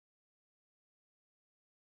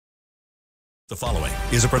The following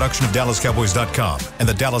is a production of DallasCowboys.com and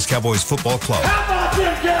the Dallas Cowboys Football Club. How about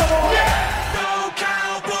them Cowboys? Yeah! Go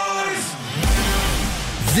Cowboys!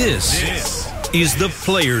 This is the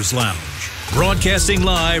Players Lounge, broadcasting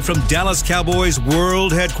live from Dallas Cowboys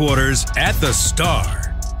World Headquarters at the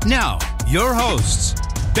Star. Now, your hosts,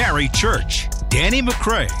 Barry Church, Danny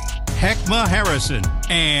McCray, Heckma Harrison,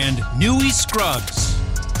 and Newy Scruggs.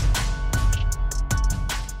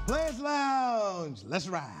 Players Lounge, let's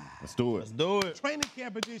ride. Let's do it. Let's do it. Training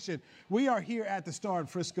camp edition. We are here at the Star in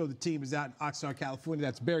Frisco. The team is out in Oxnard, California.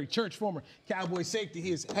 That's Barry Church, former Cowboy safety.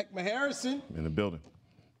 He is Heckma Harrison. In the building.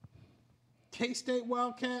 K-State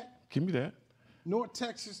Wildcat. Give me that. North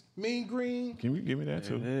Texas Mean Green. Can you give me that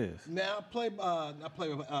too? It is. Now Color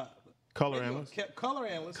analyst. Color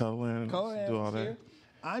analyst. Color analyst. Do all that. Here.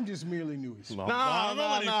 I'm just merely Newy. Nah.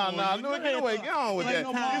 Get away. Get on with that.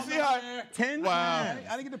 You see how? 10 Wow. times.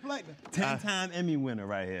 I didn't get the plate. 10-time Emmy winner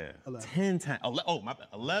right here. 11. 10 times. Oh, my bad.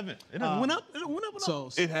 11. It went up. It went up.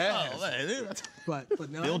 So It has. Oh, it is. But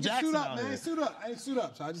now Bill I didn't Jackson suit up, out man. here. I ain't suit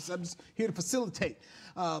up. So I'm just here to facilitate.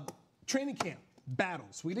 Training camp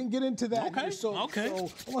battles. We didn't get into that. Okay, Here, so okay. I'm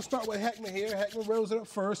gonna start with Heckma here. Heckma rose it up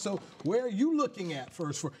first. So where are you looking at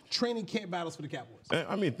first for training camp battles for the Cowboys?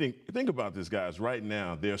 I mean, think about this, guys. Right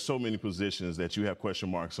now, there are so many positions that you have question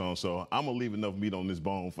marks on. So I'm gonna leave enough meat on this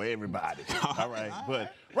bone for everybody. All right.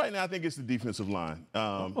 But right now, I think it's the defensive line.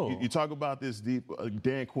 You talk about this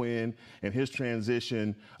Dan Quinn and his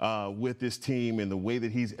transition with this team and the way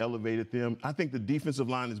that he's elevated them. I think the defensive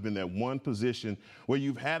line has been that one position where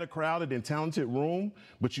you've had a crowded and talented room,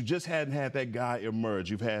 but you just hadn't had that guy emerge.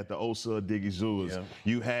 You've had the Osa Odighizuwas. Yeah.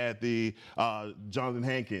 You had the Jonathan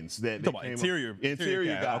Hankins that Talking about came interior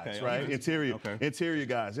guys, guy. Okay, right? okay. Interior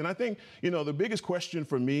guys. And I think, the biggest question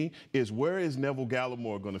for me is where is Neville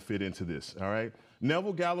Gallimore going to fit into this, all right?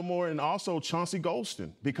 Neville Gallimore and also Chauncey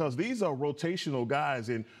Golston, because these are rotational guys.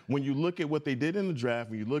 And when you look at what they did in the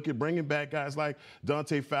draft, when you look at bringing back guys like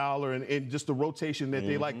Dante Fowler and just the rotation that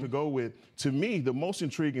they like to go with, to me, the most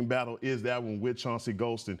intriguing battle is that one with Chauncey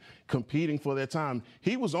Golston competing for that time.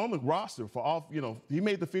 He was on the roster for all, he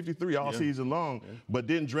made the 53 all season long, but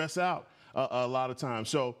didn't dress out a lot of times.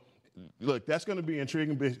 So, look, that's going to be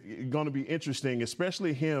intriguing, going to be interesting,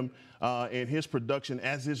 especially him and his production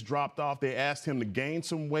as this dropped off. They asked him to gain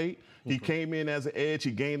some weight. He came in as an edge.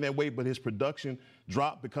 He gained that weight, but his production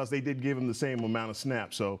dropped because they did give him the same amount of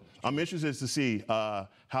snaps. So I'm interested to see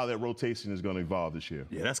how that rotation is going to evolve this year.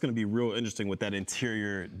 Yeah, that's going to be real interesting with that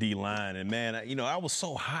interior D-line. And, man, I was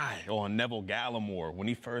so high on Neville Gallimore when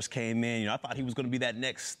he first came in. I thought he was going to be that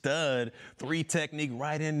next stud, 3 technique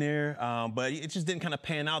right in there. But it just didn't kind of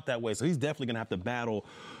pan out that way. So he's definitely going to have to battle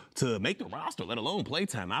to make the roster, let alone play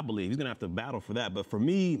time, I believe. He's going to have to battle for that. But for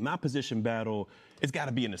me, my position battle, it's got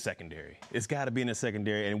to be in the secondary. It's got to be in the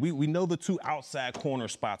secondary. And we know the 2 outside corner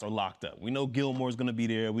spots are locked up. We know Gilmore's going to be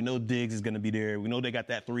there. We know Diggs is going to be there. We know they got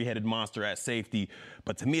that 3-headed monster at safety.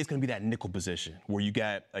 But to me, it's going to be that nickel position where you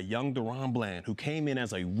got a young DaRon Bland who came in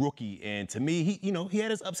as a rookie. And to me, he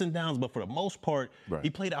had his ups and downs, but for the most part, he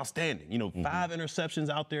played outstanding. 5 interceptions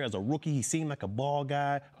out there as a rookie. He seemed like a ball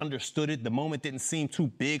guy, understood it. The moment didn't seem too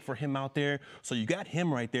big for him out there. So you got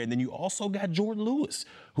him right there. And then you also got Jordan Lewis,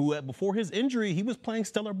 who before his injury, he was playing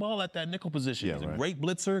stellar ball at that nickel position. He's a great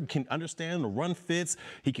blitzer, can understand the run fits.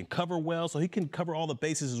 He can cover well, so he can cover all the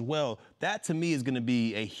bases as well. That, to me, is going to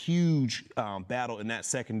be a huge battle in that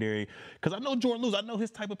secondary. Because I know Jordan Lewis, I know his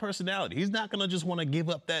type of personality. He's not going to just want to give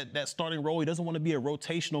up that starting role. He doesn't want to be a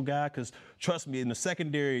rotational guy because, trust me, in the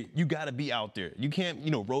secondary, you got to be out there. You can't,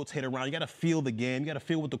 rotate around. You got to feel the game. You got to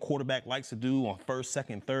feel what the quarterback likes to do on first,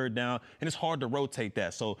 second, third down. And it's hard to rotate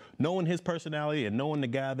that. So knowing his personality and knowing the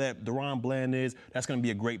guy that DaRon Bland is, that's going to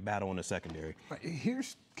be a great battle in the secondary. Right,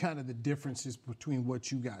 here's kind of the differences between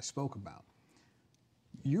what you guys spoke about.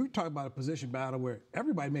 You talk about a position battle where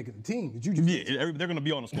everybody making the team. Did you just they're going to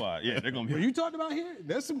be on the squad. Yeah, they're going to be. What you talked about here,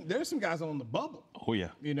 there's some guys on the bubble. Oh, yeah.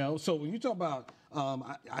 So when you talk about,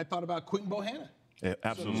 I thought about Quentin Bohanna. Yeah,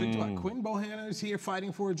 absolutely. So you talk about Quentin Bohanna is here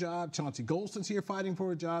fighting for a job. Chauncey Golston's here fighting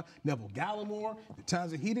for a job. Neville Gallimore, the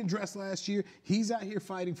times that he didn't dress last year, he's out here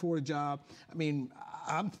fighting for a job. I mean,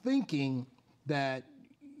 I'm thinking that,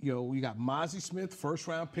 you got Mozzie Smith,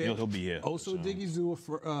 first-round pick. He'll be here. Osa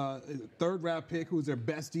Odighizuwa, third-round pick, who was their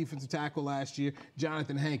best defensive tackle last year.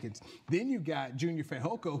 Jonathan Hankins. Then you got Junior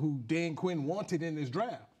Fehoko, who Dan Quinn wanted in this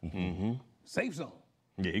draft. Safe zone.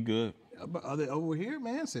 Yeah, he good. But over here,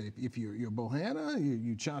 man, say if you're Bohanna,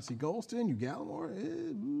 you Chauncey Golston, you Gallimore.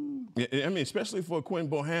 I mean, especially for Quentin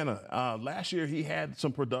Bohanna. Last year he had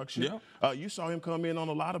some production. Yeah. You saw him come in on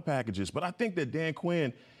a lot of packages. But I think that Dan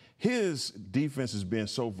Quinn, his defense has been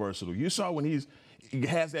so versatile. You saw when he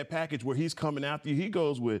has that package where he's coming after you, he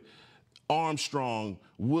goes with Armstrong,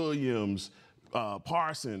 Williams,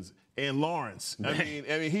 Parsons, and Lawrence. I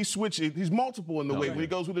mean, he switches. He's multiple in the way. When he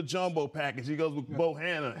goes with a jumbo package, he goes with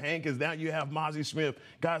Bohanna, Hankins. Now you have Mozzie Smith,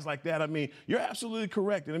 guys like that. I mean, you're absolutely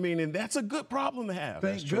correct. And I mean, and that's a good problem to have.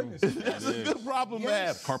 Thank goodness. That's a good problem to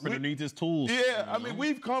have. Carpenter needs his tools. Yeah, I mean,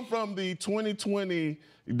 we've come from the 2020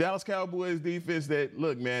 Dallas Cowboys defense that,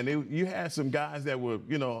 look, man, you had some guys that were,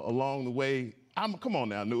 along the way. Come on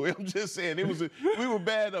now, Newey. I'm just saying we were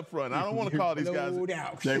bad up front. I don't want to call these guys. No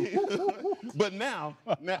doubt. But now.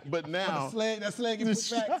 That slang is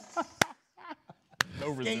put back. No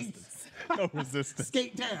resistance. No resistance.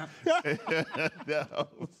 Skate down. No,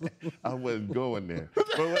 I wasn't going there.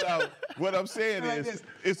 But what I'm saying is,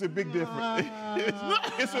 it's a big difference.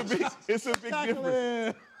 It's a big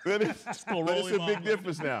difference. But it's a big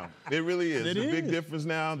difference now. It really is. It's a big difference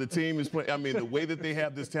now. The team is playing. I mean, the way that they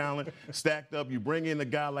have this talent stacked up, you bring in a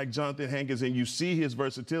guy like Jonathan Hankins and you see his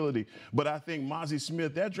versatility. But I think Mozzie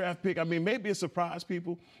Smith, that draft pick, I mean, maybe it surprised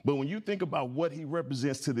people, but when you think about what he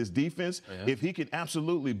represents to this defense, if he can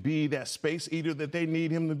absolutely be that space eater that they need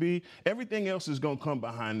him to be, everything else is going to come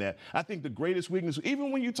behind that. I think the greatest weakness,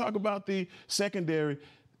 even when you talk about the secondary,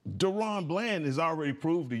 Deron Bland has already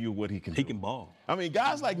proved to you what he can do. He can ball. I mean,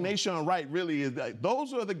 guys like Nahshon Wright really is.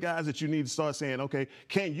 Those are the guys that you need to start saying, okay,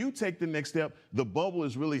 can you take the next step? The bubble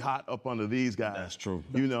is really hot up under these guys. That's true.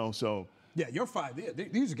 So. Yeah, you're fine.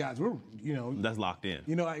 These are guys, that's locked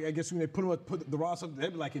in. I guess when they put the roster up,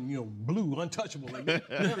 they'd be like in, blue, untouchable. Like,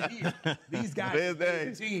 they're here. These guys are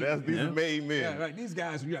the team. These are made men. Yeah, right. These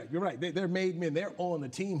guys, you're right. They're made men. They're on the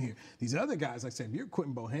team here. These other guys, like I said, if you're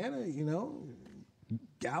Quentin Bohanna,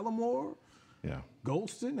 Gallimore,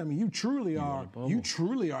 Golston. I mean, you truly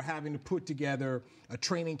are having to put together a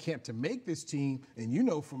training camp to make this team. And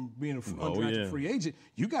from being an undrafted free agent,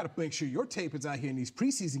 you got to make sure your tape is out here in these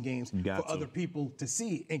preseason games for other people to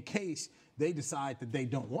see in case they decide that they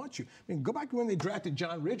don't want you. I mean, go back to when they drafted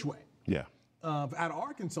John Ridgeway. Yeah. Out of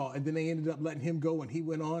Arkansas, and then they ended up letting him go, and he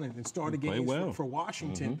went on and started games for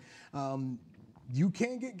Washington. Mm-hmm. You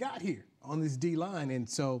can't get got here on this D-line, and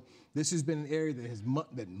so this has been an area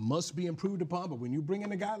that must be improved upon. But when you bring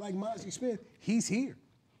in a guy like Mozzie Smith, he's here.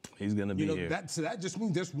 He's going to be here. That just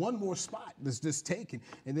means there's one more spot that's just taken.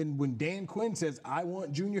 And then when Dan Quinn says, I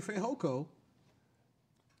want Junior Fehoko,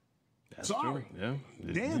 sorry. True.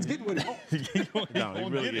 Yeah. Dan's getting with it. No, he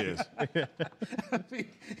really is. I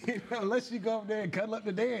mean, unless you go up there and cuddle up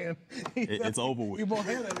to Dan, it's over with. You won't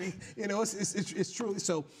have it. I mean, it's true.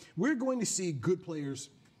 So we're going to see good players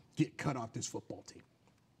get cut off this football team.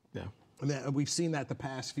 Yeah. And we've seen that the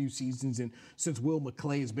past few seasons, and since Will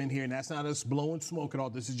McClay has been here, and that's not us blowing smoke at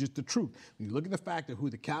all. This is just the truth. When you look at the fact of who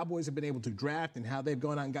the Cowboys have been able to draft and how they've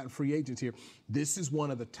gone out and gotten free agents here, this is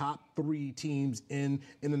one of the top 3 teams in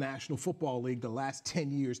the National Football League the last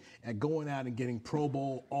 10 years at going out and getting Pro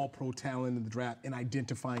Bowl, All-Pro talent in the draft and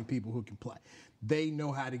identifying people who can play. They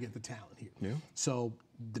know how to get the talent here. Yeah. So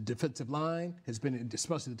the defensive line has been,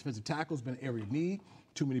 especially the defensive tackle, has been an area of need.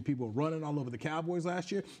 Too many people running all over the Cowboys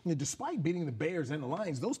last year. And despite beating the Bears and the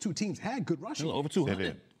Lions, those two teams had good rushing. Over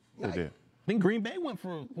 200. They did. I think Green Bay went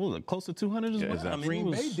for, close to 200 as well? Exactly. I mean,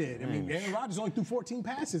 Green Bay did. I mean, Aaron Rodgers only threw 14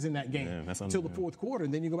 passes in that game until the fourth quarter.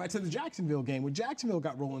 And then you go back to the Jacksonville game when Jacksonville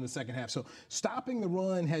got rolling in the second half. So stopping the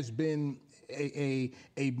run has been a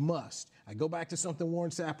must. I go back to something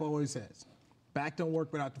Warren Sapp always says. Back don't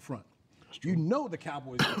work without the front. You know the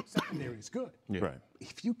Cowboys' secondary is good. Yeah. Right.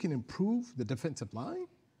 If you can improve the defensive line,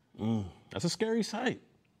 that's a scary sight.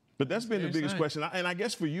 But that's been the biggest question. And I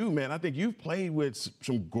guess for you, man, I think you've played with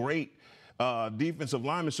some great defensive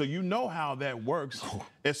linemen, so you know how that works,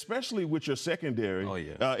 especially with your secondary. Oh,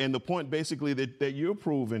 yeah. And the point basically that you're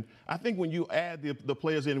proving, I think when you add the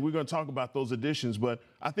players in, we're going to talk about those additions, but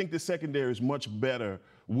I think the secondary is much better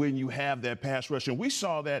when you have that pass rush. And we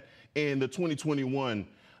saw that in the 2021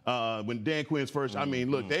 when Dan Quinn's first, I mean,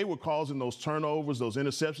 look, they were causing those turnovers, those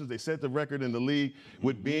interceptions. They set the record in the league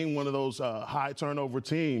with being one of those high turnover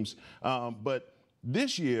teams. But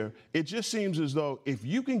this year, it just seems as though if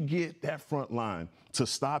you can get that front line to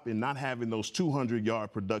stop and not having those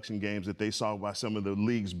 200-yard production games that they saw by some of the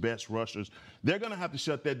league's best rushers, they're going to have to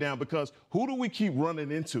shut that down because who do we keep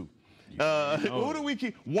running into? Who do we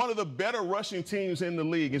keep? One of the better rushing teams in the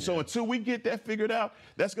league. And so until we get that figured out,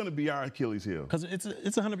 that's going to be our Achilles heel. Because it's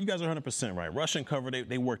 100. You guys are 100% right. Rush and cover,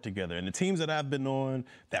 they work together. And the teams that I've been on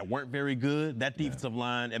that weren't very good, that defensive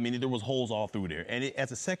line, I mean, there was holes all through there. And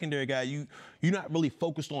as a secondary guy, you're not really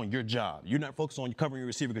focused on your job. You're not focused on covering your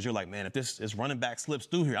receiver because you're like, man, if this running back slips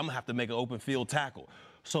through here, I'm going to have to make an open field tackle.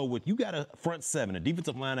 So with you got a front seven, a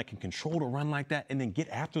defensive line that can control the run like that and then get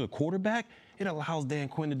after the quarterback, it allows Dan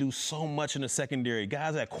Quinn to do so much in the secondary.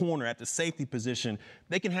 Guys at corner, at the safety position,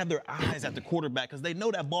 they can have their eyes at the quarterback because they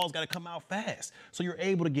know that ball's got to come out fast. So you're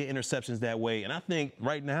able to get interceptions that way. And I think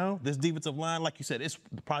right now, this defensive line, like you said, it's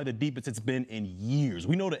probably the deepest it's been in years.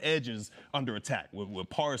 We know the edge is under attack with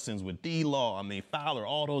Parsons, with D-Law, Fowler,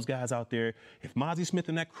 all those guys out there. If Mazi Smith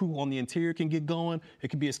and that crew on the interior can get going, it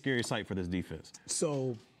could be a scary sight for this defense.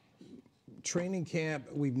 So, training camp,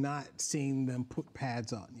 we've not seen them put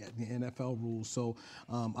pads on yet, the NFL rules. So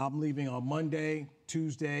I'm leaving on Monday,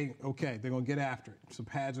 Tuesday. Okay, they're going to get after it. So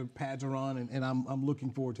pads are on, and I'm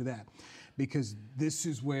looking forward to that because this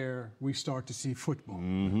is where we start to see football.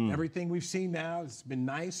 Mm-hmm. Everything we've seen now, it's been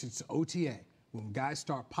nice. It's OTA. When guys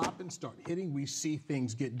start popping, start hitting, we see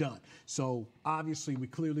things get done. So obviously, we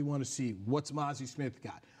clearly want to see what's Mazi Smith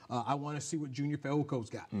got. I want to see what Junior Feoko's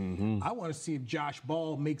got. Mm-hmm. I want to see if Josh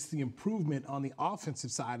Ball makes the improvement on the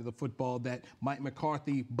offensive side of the football that Mike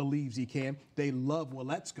McCarthy believes he can. They love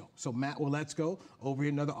Waletzko. So Matt Waletzko, over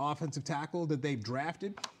here, another offensive tackle that they've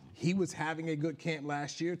drafted. He was having a good camp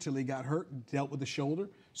last year till he got hurt and dealt with the shoulder.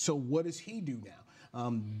 So what does he do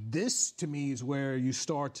now? This, to me, is where you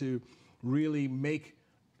start to really make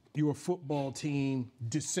your football team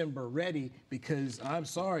December ready because I'm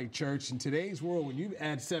sorry, Church, in today's world, when you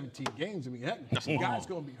add 17 games, heck, the guy's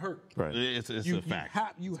going to be hurt. Right. It's a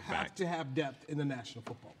fact. You have to have depth in the National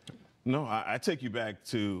Football League. No, I take you back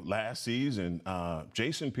to last season.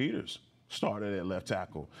 Jason Peters started at left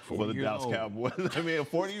tackle for the Dallas Cowboys. A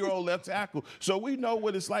 40-year-old left tackle. So we know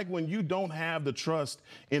what it's like when you don't have the trust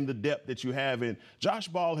in the depth that you have. And Josh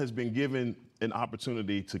Ball has been given an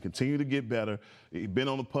opportunity to continue to get better. He's been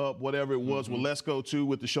on the pup, whatever it was. Well, let's go too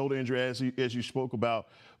with the shoulder injury as you spoke about.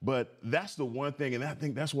 But that's the one thing, and I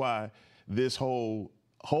think that's why this whole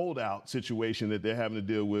holdout situation that they're having to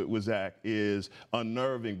deal with Zach is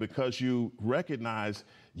unnerving because you recognize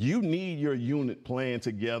you need your unit playing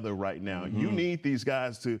together right now. Mm-hmm. You need these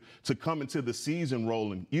guys to come into the season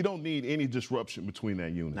rolling. You don't need any disruption between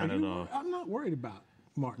that unit. Not at all. I'm not worried about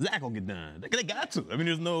Mark. Zach will get done. They got to.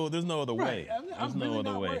 There's no other way. There's no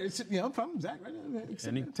other way. I'm from Zach right now. It's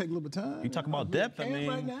take a little bit of time. You talk about depth.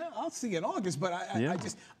 Right now, I'll see in August, but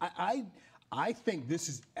I think this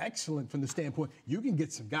is excellent from the standpoint you can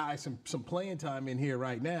get some guys some playing time in here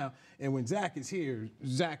right now, and when Zach is here,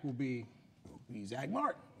 Zach will be Zach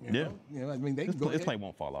Martin. They can go ahead. His play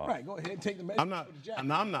won't fall off. Right, go ahead and take the measure.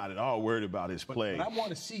 I'm not at all worried about his play. But I want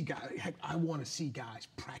to see guys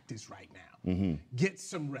practice right now. Mm-hmm. Get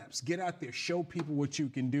some reps. Get out there. Show people what you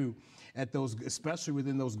can do at those, especially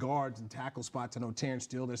within those guards and tackle spots. I know Terrence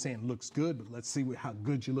Steele, they're saying looks good, but let's see how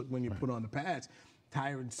good you look when you put on the pads.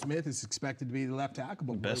 Tyron Smith is expected to be the left tackle.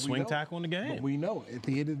 But best swing tackle in the game. But we know at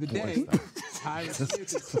the end of the day, Tyron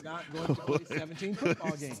Smith is not going to play 17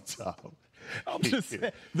 football games. I'm just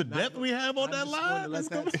saying, the depth we have on that line. Let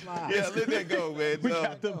that slide. Yeah, let that go, man. We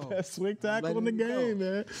got the best swing tackle in the game,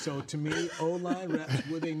 man. So to me, O-line reps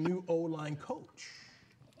with a new O-line coach.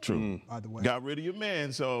 True. By the way, got rid of your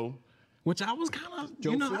man, so. Which I was kind of,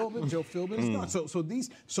 Joe Philbin is gone.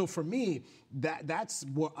 So for me, that's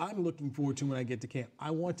what I'm looking forward to when I get to camp.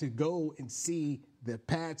 I want to go and see the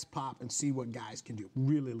pads pop and see what guys can do.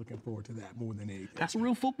 Really looking forward to that more than anything. That's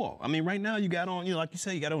real football. Right now you got on, like you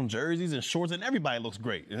say, you got on jerseys and shorts, and everybody looks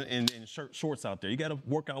great in shorts out there. You got to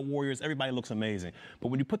workout warriors. Everybody looks amazing. But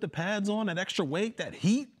when you put the pads on, that extra weight, that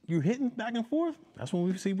heat, you're hitting back and forth. That's when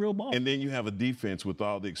we see real ball. And then you have a defense with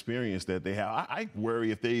all the experience that they have. I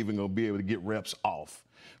worry if they're even going to be able to get reps off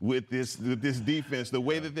with this defense, the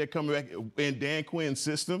way that they're coming back in Dan Quinn's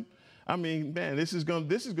system. This is going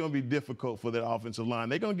to be difficult for that offensive line.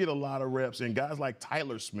 They're going to get a lot of reps, and guys like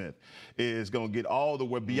Tyler Smith is going to get all the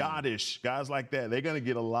way. Biotish, guys like that, they're going to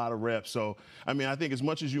get a lot of reps. So, I think as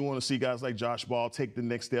much as you want to see guys like Josh Ball take the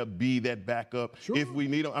next step, be that backup if we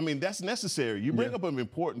need them, that's necessary. You bring up an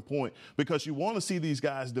important point because you want to see these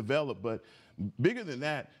guys develop, but bigger than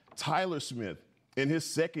that, Tyler Smith. In his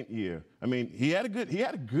second year, he had a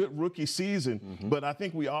good rookie season, but I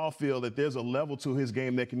think we all feel that there's a level to his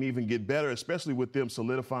game that can even get better, especially with them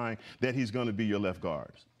solidifying that he's going to be your left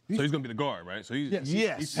guard. So he's going to be the guard, right? So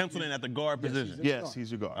he's penciling at the guard position. Yes,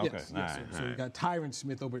 he's your guard. Okay. Yes. So we got Tyron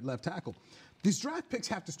Smith over at left tackle. These draft picks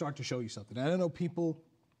have to start to show you something. I don't know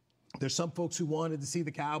there's some folks who wanted to see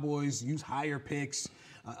the Cowboys use higher picks,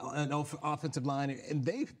 an offensive line, and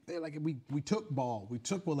they're like, we took Ball, we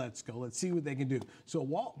took Waletzko, let's see what they can do. So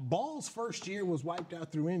Ball's first year was wiped out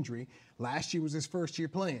through injury. Last year was his first year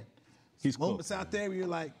playing. He's moments out there where you're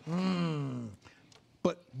like,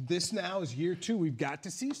 But this now is year 2. We've got to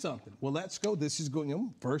see something. Well, let's go. This is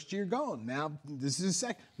going, first year gone. Now, this is a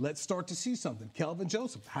second. Let's start to see something. Kelvin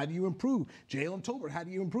Joseph, how do you improve? Jalen Tolbert, how do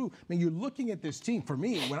you improve? I mean, you're looking at this team. For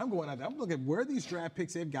me, when I'm going out there, I'm looking at where these draft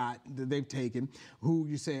picks that they've taken, who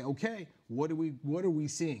you say, okay, what are we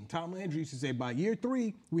seeing? Tom Landry used to say, by year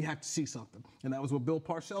 3, we have to see something. And that was what Bill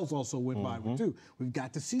Parcells also went by with, too. We've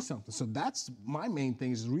got to see something. So that's my main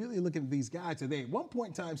thing, is really looking at these guys that they at one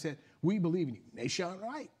point in time said, we believe in you. Nahshon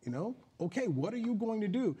Wright, okay, what are you going to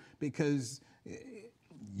do? Because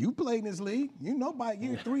you play in this league, by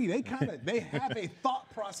year 3, they have a thought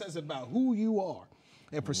process about who you are.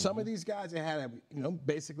 And for some of these guys that had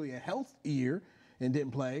basically a health year and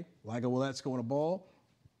didn't play, like, well, let's go on a ball.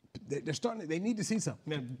 They need to see something.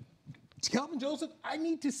 Now, Kelvin Joseph, I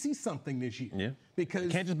need to see something this year. Yeah.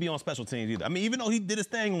 Because can't just be on special teams either. I mean, even though he did his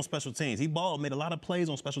thing on special teams, he made a lot of plays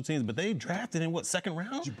on special teams, but they drafted in second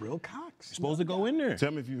round? Jabril Cox. Supposed to go in there.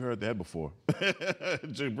 Tell me if you heard that before.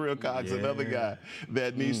 Jabril Cox, another guy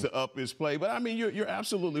that needs to up his play. But I mean, you're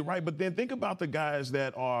absolutely right. But then think about the guys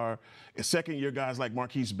that are second-year guys like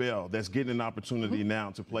Marquise Bell that's getting an opportunity now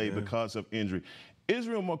to play because of injury.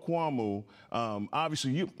 Israel Mukuamu,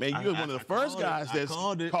 obviously, you're one of the first guys that's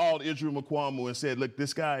called Israel Mukuamu and said, look,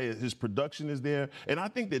 this guy, his production is there. And I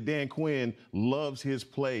think that Dan Quinn loves his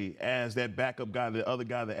play as that backup guy, the other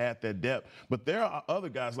guy that add that depth. But there are other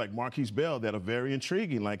guys like Marquise Bell that are very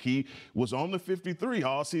intriguing. Like, he was on the 53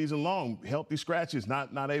 all season long, healthy scratches,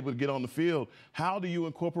 not able to get on the field. How do you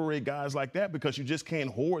incorporate guys like that? Because you just can't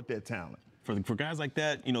hoard that talent. For guys like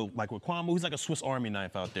that, like with Kwame, he's like a Swiss Army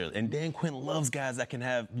knife out there. And Dan Quinn loves guys that can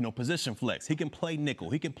have, position flex. He can play nickel.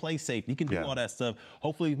 He can play safety. He can do all that stuff.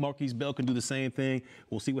 Hopefully, Marquise Bell can do the same thing.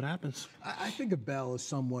 We'll see what happens. I think of Bell as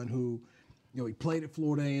someone who, he played at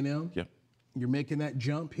Florida A&M. Yeah. You're making that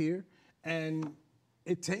jump here, and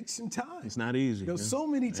it takes some time. It's not easy. So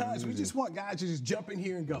many times we just want guys to just jump in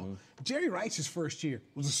here and go. Jerry Rice's first year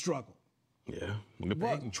was a struggle. Yeah.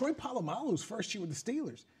 Well, Troy Polamalu's first year with the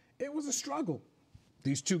Steelers, it was a struggle.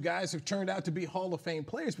 These two guys have turned out to be Hall of Fame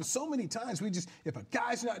players, but so many times if a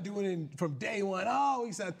guy's not doing it from day one,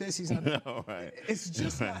 he's not this, he's not that. No, right. It's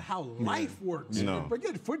just not how life works. No.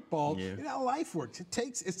 Forget football, how life works.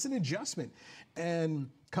 It's an adjustment. And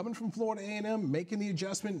coming from Florida A&M, making the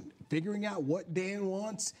adjustment, figuring out what Dan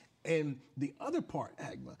wants, and the other part,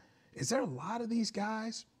 Agma, is there a lot of these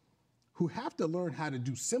guys who have to learn how to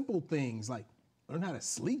do simple things like learn how to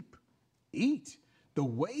sleep, eat, the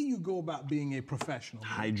way you go about being a professional.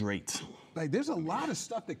 Hydrate. Like, there's a lot of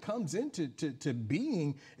stuff that comes into to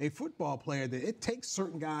being a football player that it takes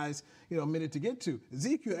certain guys, a minute to get to.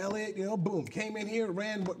 Ezekiel Elliott, boom, came in here,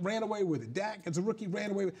 ran away with it. Dak, as a rookie,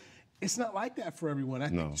 ran away with it. It's not like that for everyone. I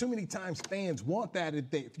think too many times fans want that.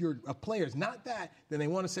 If you're a player is not that, then they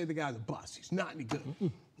want to say the guy's a bust. He's not any good.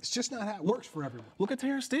 It's just not how it works for everyone. Look at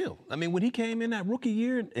Terrence Steele. I mean, when he came in that rookie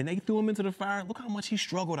year and they threw him into the fire, look how much he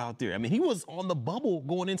struggled out there. I mean, he was on the bubble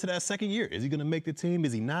going into that second year. Is he going to make the team?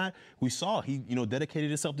 Is he not? We saw he, dedicated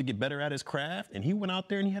himself to get better at his craft, and he went out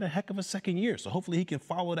there and he had a heck of a second year. So hopefully he can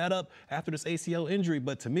follow that up after this ACL injury.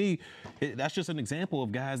 But to me, that's just an example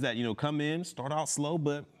of guys that, come in, start out slow,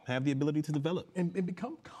 but have the ability to develop. And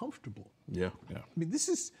become comfortable. Yeah. I mean, this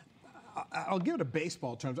is... I'll give it a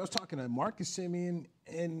baseball terms. I was talking to Marcus Semien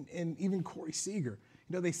and even Corey Seager.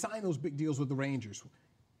 They signed those big deals with the Rangers.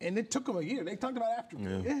 And it took them a year. They talked about after.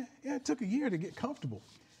 Yeah, it took a year to get comfortable.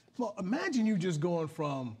 Well, imagine you just going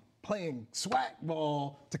from playing SWAC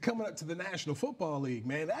ball to coming up to the National Football League,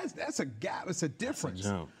 man. That's a gap. It's a difference.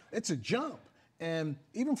 It's a jump. And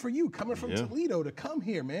even for you, coming from Toledo to come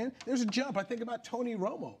here, man, there's a jump. I think about Tony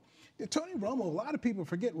Romo. Tony Romo, a lot of people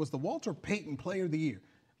forget, was the Walter Payton Player of the Year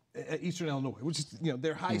at Eastern Illinois, which is,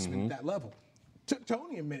 their Heisman at that level. Took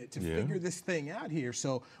Tony a minute to figure this thing out here.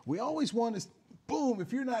 So we always want to, boom,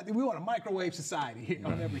 we want a microwave society here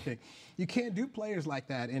on everything. You can't do players like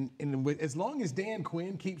that. And as long as Dan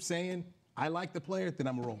Quinn keeps saying, I like the player, then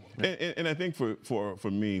I'm a role model. And I think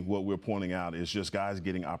for me, what we're pointing out is just guys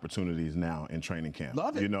getting opportunities now in training camp.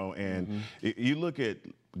 Love it. And you look at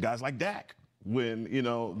guys like Dak. When,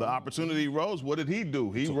 the opportunity rose, what did he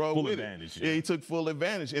do? He rode with it. Yeah, he took full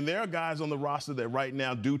advantage. And there are guys on the roster that right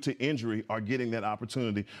now, due to injury, are getting that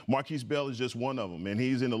opportunity. Marquise Bell is just one of them. And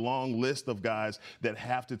he's in a long list of guys that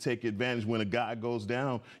have to take advantage. When a guy goes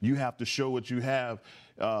down, you have to show what you have.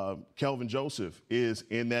 Kelvin Joseph is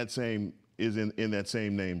in that same is in that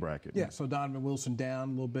same name bracket. Yeah, so Donovan Wilson down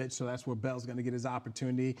a little bit, so that's where Bell's going to get his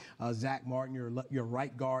opportunity. Zach Martin, your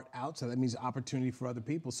right guard out, so that means opportunity for other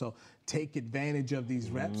people. So take advantage of these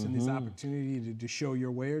reps and this opportunity to show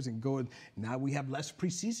your wares and go. Now we have less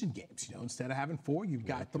preseason games. Instead of having 4, you've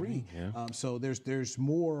got 3. Yeah. So there's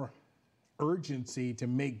more urgency to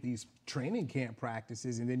make these training camp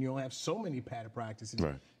practices, and then you'll have so many padded practices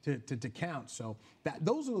to count. So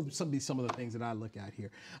those are some of the things that I look at here.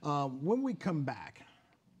 When we come back,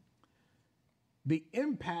 the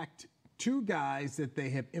impact 2 guys that they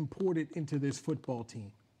have imported into this football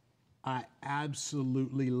team, I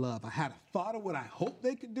absolutely love. I had a thought of what I hope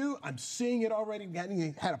they could do. I'm seeing it already.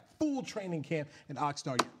 Had a full training camp in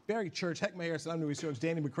Oxnard. Barry Church, Heckma Harrison, I'm New Research.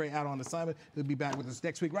 Danny McCray out on assignment. He'll be back with us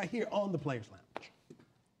next week right here on the Players Lounge.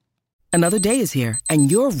 Another day is here, and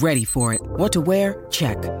you're ready for it. What to wear?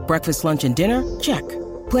 Check. Breakfast, lunch, and dinner? Check.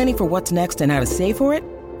 Planning for what's next and how to save for it?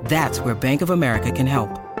 That's where Bank of America can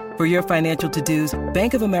help. For your financial to-dos,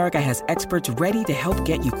 Bank of America has experts ready to help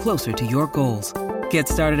get you closer to your goals. Get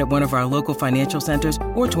started at one of our local financial centers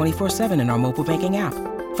or 24/7 in our mobile banking app.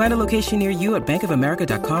 Find a location near you at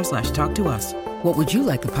bankofamerica.com/talktous. What would you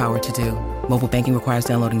like the power to do? Mobile banking requires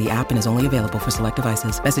downloading the app and is only available for select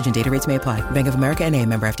devices. Message and data rates may apply. Bank of America NA,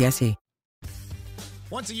 member FDIC.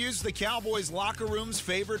 Want to use the Cowboys locker room's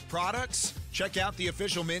favorite products? Check out the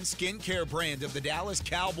official men's skincare brand of the Dallas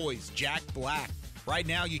Cowboys, Jack Black. Right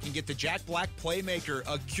now, you can get the Jack Black Playmaker,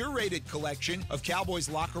 a curated collection of Cowboys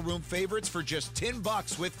locker room favorites for just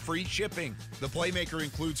 $10 with free shipping. The Playmaker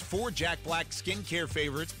includes 4 Jack Black skincare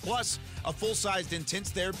favorites, plus a full-sized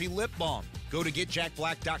intense therapy lip balm. Go to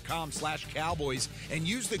getjackblack.com/Cowboys and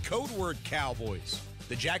use the code word Cowboys.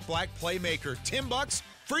 The Jack Black Playmaker, $10,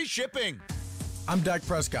 free shipping. I'm Dak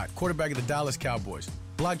Prescott, quarterback of the Dallas Cowboys.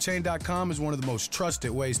 Blockchain.com is one of the most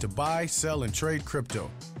trusted ways to buy, sell, and trade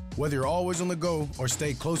crypto. Whether you're always on the go or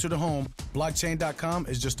stay closer to home, Blockchain.com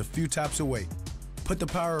is just a few taps away. Put the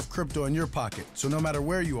power of crypto in your pocket, so no matter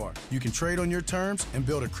where you are, you can trade on your terms and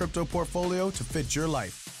build a crypto portfolio to fit your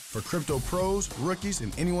life. For crypto pros, rookies,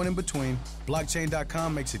 and anyone in between,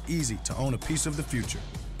 Blockchain.com makes it easy to own a piece of the future.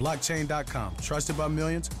 Blockchain.com, trusted by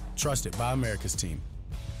millions, trusted by America's team.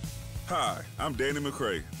 Hi, I'm Danny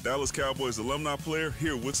McCray, Dallas Cowboys alumni player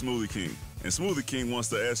here with Smoothie King. And Smoothie King wants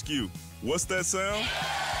to ask you, what's that sound?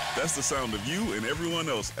 That's the sound of you and everyone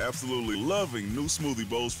else absolutely loving new smoothie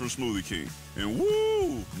bowls from Smoothie King. And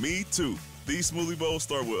woo, me too. These smoothie bowls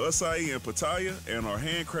start with acai and pitaya and are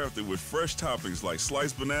handcrafted with fresh toppings like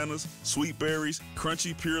sliced bananas, sweet berries,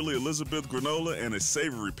 crunchy Purely Elizabeth granola, and a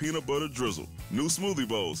savory peanut butter drizzle. New smoothie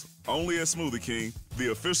bowls, only at Smoothie King,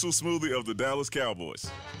 the official smoothie of the Dallas Cowboys.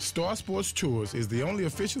 Star Sports Tours is the only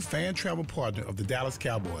official fan travel partner of the Dallas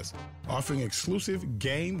Cowboys, offering exclusive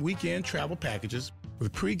game weekend travel packages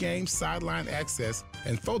with pre-game sideline access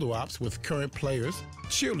and photo ops with current players,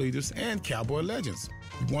 cheerleaders, and Cowboy legends.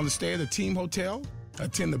 You want to stay at a team hotel,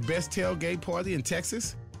 attend the best tailgate party in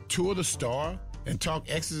Texas, tour the Star, and talk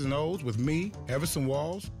X's and O's with me, Everson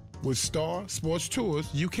Walls? With Star Sports Tours,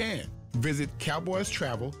 you can. Visit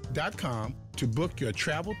cowboystravel.com to book your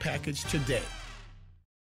travel package today.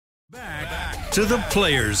 Back to the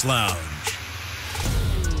Players Lounge.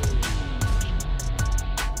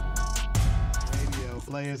 Radio,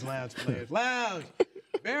 Players Lounge, Players Lounge.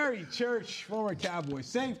 Barry Church, former Cowboy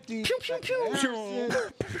safety.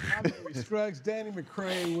 Scruggs, Danny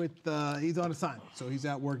McCray with he's on assignment, so he's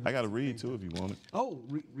out working. I got to read too if you want it. Oh,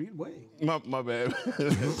 read away. My bad.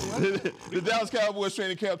 The Dallas Cowboys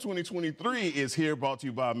Training Camp 2023 is here, brought to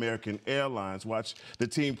you by American Airlines. Watch the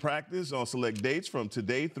team practice on select dates from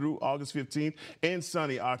today through August 15th in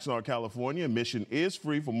sunny Oxnard, California. Admission is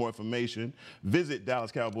free. For more information, visit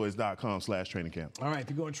DallasCowboys.com/training camp. All right, if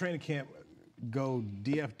you go on training camp, go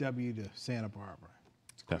DFW to Santa Barbara.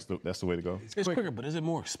 That's the way to go. It's quicker, but is it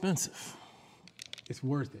more expensive? It's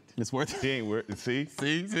worth it. It's worth it. He ain't worth it. See?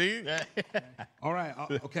 All right,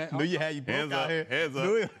 okay. Knew you had you broke Hands out up, here. hands up.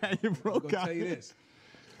 Knew you had you I'm broke gonna out tell you here. this.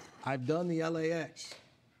 I've done the LAX.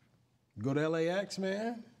 Go to LAX,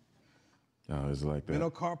 man. No, it's like that.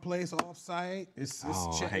 Rental car place off-site. It's I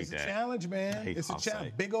hate it's a that. challenge, man. hate It's a challenge.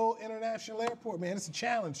 off-site. Big old international airport, man. It's a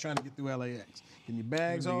challenge trying to get through LAX. Getting your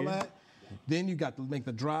bags, all that. Then you got to make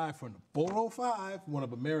the drive from the 405, one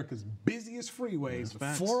of America's busiest freeways, the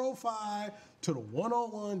facts. 405 to the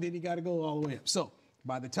 101. Then you got to go all the way up. So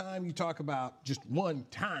by the time you talk about just one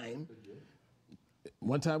time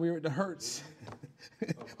we were at the Hertz.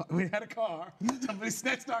 We had a car. Somebody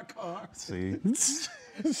snatched our car. See,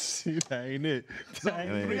 that ain't it. So That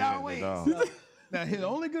ain't 3 it. hour wait. Now, the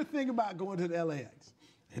only good thing about going to the LAX,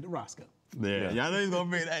 hit the Roscoe. Yeah, y'all know he's gonna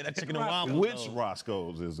be that chicken and waffles. Which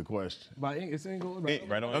Roscoe's is the question? But it's in gold.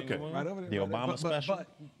 Right on. Okay. Right over there. The Obama special.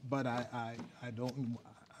 But I don't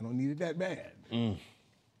need it that bad.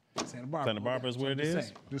 Santa Barbara is where it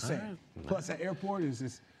is. Just saying. Plus, that airport is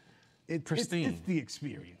just pristine. It's the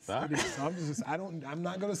experience. It is. So I'm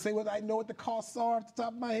not gonna say what I know what the costs are off the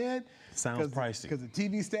top of my head. Sounds pricey. Because the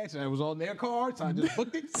TV station, I was on their card, so I just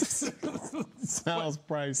booked it. Sounds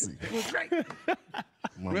pricey. It was great.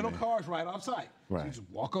 Rental cars right off site. Right. So you just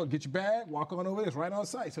walk on, get your bag, walk on over there. It's right on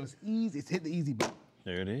site. So it's easy. It's hit the easy button.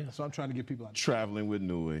 There it is. So I'm trying to get people out. Traveling with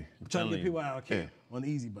Nui. I'm trying to get people out of camp on the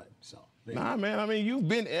easy button. So. Nah, man, I mean, you've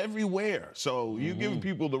been everywhere. So you're giving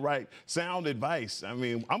people the right sound advice. I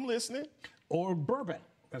mean, I'm listening. Or Burbank.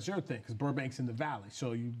 That's your thing, because Burbank's in the valley.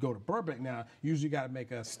 So you go to Burbank now, usually you got to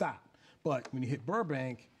make a stop. But when you hit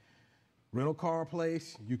Burbank, rental car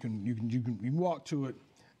place, you can walk to it,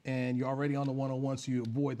 and you're already on the 101, so you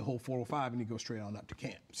avoid the whole 405 and you go straight on up to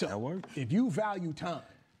camp. So that works. If you value time,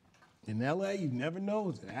 in LA, you never know,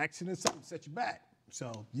 it's an accident, something set you back.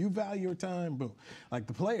 So you value your time, boom. Like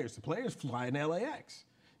the players fly in LAX.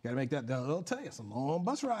 You gotta make that. They'll tell you it's a long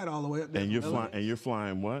bus ride all the way up there. And you're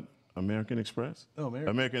flying what? American Express? Oh,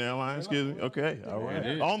 American Airlines. Excuse me. Okay, all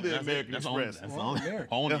right. On the American Express. That's on the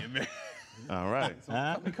American. All right. It's on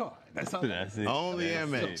the company card. That's it. On the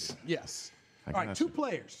Amex. Yes. All right. Two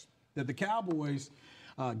players that the Cowboys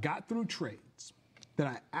got through trades that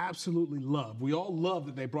I absolutely love. We all love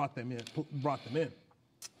that they brought them in.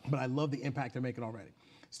 But I love the impact they're making already.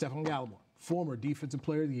 Stephon Gallimore, former Defensive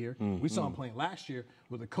Player of the Year. We saw him playing last year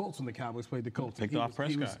with the Colts when the Cowboys played the Colts. Picked off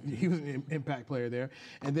Prescott. He was an impact player there.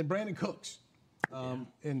 And then Brandon Cooks.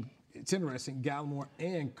 And it's interesting, Gallimore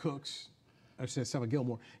and Cooks, I said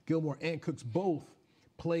Stephon Gilmore and Cooks both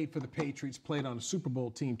played for the Patriots, played on a Super Bowl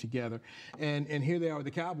team together. And here they are with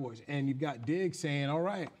the Cowboys. And you've got Diggs saying, all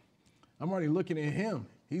right, I'm already looking at him.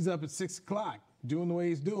 He's up at 6 o'clock. Doing the way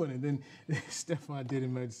he's doing. And then Stephon did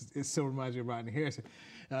him. It still reminds me of Rodney Harrison.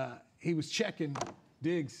 He was checking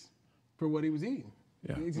Diggs for what he was eating.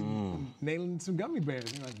 Yeah. Nailing some gummy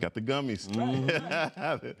bears. Got the gummies.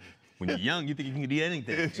 Right. When you're young, you think you can eat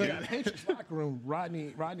anything. So in the Patriots locker room,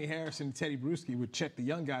 Rodney Harrison and Teddy Bruschi would check the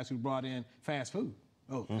young guys who brought in fast food.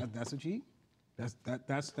 Oh, that's what you eat? That's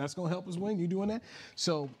going to help us win? You doing that?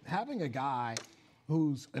 So having a guy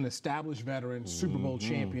who's an established veteran, Super Bowl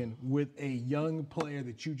champion, with a young player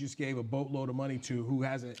that you just gave a boatload of money to, who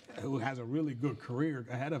has a really good career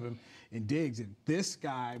ahead of him in Diggs. If this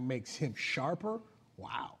guy makes him sharper,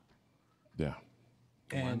 wow. Yeah.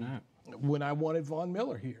 And when I wanted Von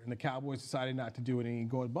Miller here, and the Cowboys decided not to do it and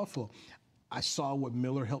go to Buffalo, I saw what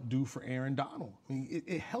Miller helped do for Aaron Donald. I mean,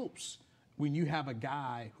 it helps when you have a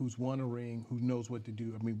guy who's won a ring, who knows what to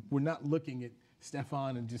do. I mean, we're not looking at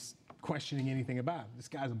Stephon and just questioning anything about him. This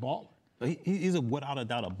guy's a baller. He's without a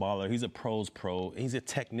doubt a baller. He's a pro's pro. He's a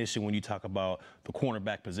technician when you talk about the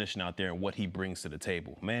cornerback position out there and what he brings to the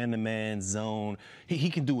table. Man-to-man, zone. He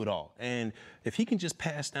can do it all. And if he can just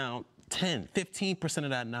pass down 10, 15% of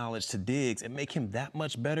that knowledge to Diggs and make him that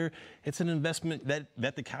much better, it's an investment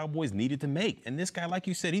that the Cowboys needed to make. And this guy, like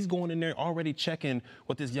you said, he's going in there already checking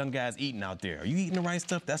what this young guy's eating out there. Are you eating the right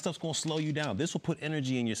stuff? That stuff's going to slow you down. This will put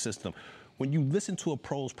energy in your system. When you listen to a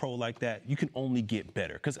pro's pro like that, you can only get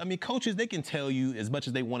better. Because, I mean, coaches, they can tell you as much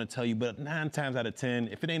as they want to tell you, but 9 times out of 10,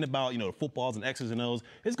 if it ain't about, the footballs and X's and O's,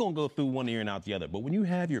 it's going to go through one ear and out the other. But when you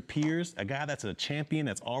have your peers, a guy that's a champion,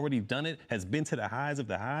 that's already done it, has been to the highs of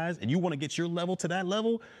the highs, and you want to get your level to that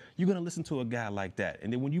level, you're going to listen to a guy like that.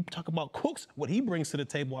 And then when you talk about Cooks, what he brings to the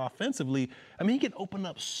table offensively, I mean, he can open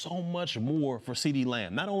up so much more for CeeDee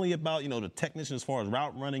Lamb. Not only about, the technician as far as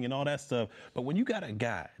route running and all that stuff, but when you got a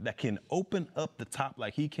guy that can open up the top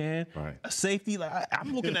like he can, right. A safety, like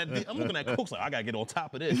I'm looking at Cooks like I got to get on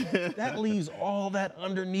top of this. That leaves all that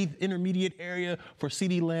underneath intermediate area for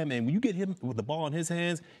CeeDee Lamb. And when you get him with the ball in his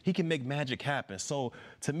hands, he can make magic happen. So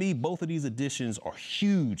to me, both of these additions are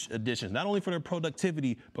huge additions, not only for their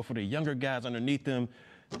productivity, but for the younger guys underneath them.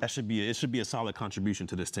 It should be a solid contribution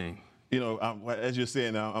to this team. As you're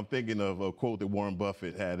saying, I'm thinking of a quote that Warren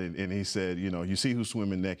Buffett had, and he said, you see who's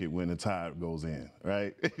swimming naked when the tide goes in,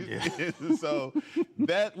 right? Yeah. So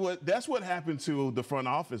that's what happened to the front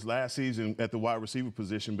office last season at the wide receiver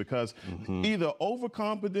position, because either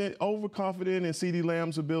overconfident in CeeDee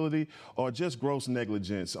Lamb's ability, or just gross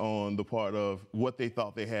negligence on the part of what they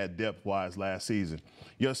thought they had depth-wise last season.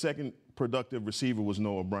 Your second productive receiver was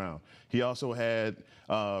Noah Brown. He also had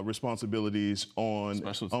responsibilities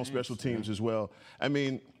on special teams as well. I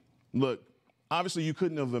mean, look, Obviously, you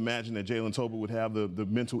couldn't have imagined that Jalen Tolbert would have the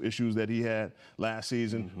mental issues that he had last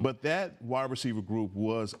season. But that wide receiver group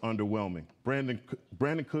was underwhelming.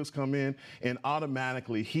 Brandon Cooks come in, and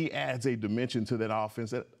automatically he adds a dimension to that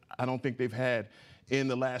offense that I don't think they've had in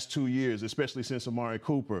the last 2 years, especially since Amari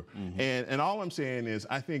Cooper. And all I'm saying is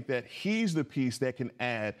I think that he's the piece that can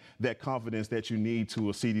add that confidence that you need to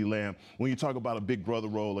a CeeDee Lamb. When you talk about a big brother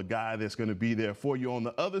role, a guy that's going to be there for you on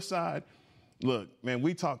the other side. Look, man,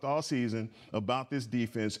 we talked all season about this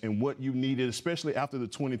defense and what you needed, especially after the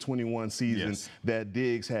 2021 season that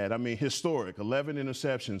Diggs had. I mean, historic, 11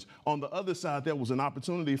 interceptions. On the other side, there was an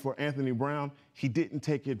opportunity for Anthony Brown. He didn't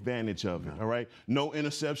take advantage of it, all right? No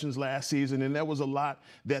interceptions last season, and there was a lot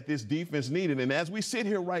that this defense needed. And as we sit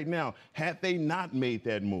here right now, had they not made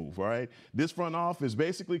that move, all right, this front office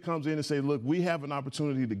basically comes in and say, look, we have an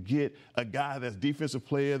opportunity to get a guy that's Defensive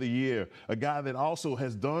Player of the Year, a guy that also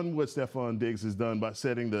has done what Stephon Diggs has done by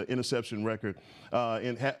setting the interception record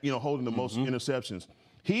and holding the most interceptions.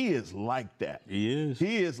 He is like that. He is.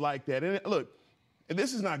 He is like that. And look,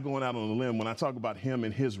 this is not going out on a limb when I talk about him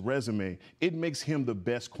and his resume. It makes him the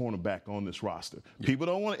best cornerback on this roster. People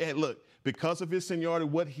don't want to look, because of his seniority,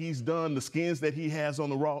 what he's done, the skins that he has on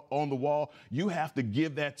the wall, you have to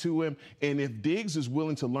give that to him. And if Diggs is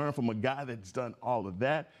willing to learn from a guy that's done all of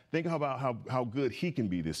that, think about how good he can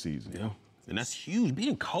be this season. Yeah. And that's huge,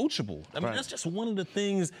 being coachable. I mean, that's just one of the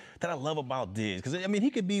things that I love about Diggs. Because, I mean, he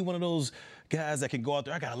could be one of those guys that can go out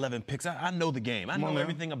there, I got 11 picks. I know the game. I know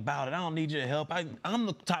everything about it. I don't need your help. I'm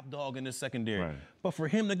the top dog in this secondary. Right. But for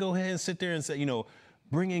him to go ahead and sit there and say,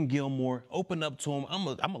 bring in Gilmore, open up to him. I'm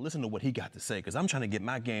going to listen to what he got to say because I'm trying to get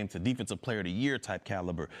my game to Defensive Player of the Year type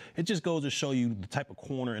caliber. It just goes to show you the type of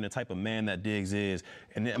corner and the type of man that Diggs is.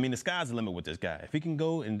 And, I mean, the sky's the limit with this guy. If he can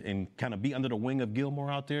go and kind of be under the wing of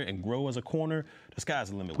Gilmore out there and grow as a corner, the sky's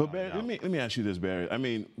the limit. But, Barry, let me ask you this, Barry. I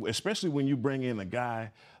mean, especially when you bring in a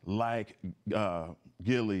guy like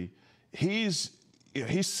Gilly, he's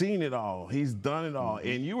seen it all. He's done it all.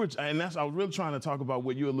 And I was really trying to talk about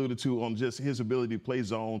what you alluded to on just his ability to play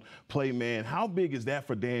zone, play man. How big is that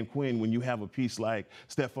for Dan Quinn when you have a piece like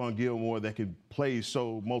Stephon Gilmore that can play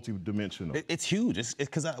so multidimensional? It's huge. It's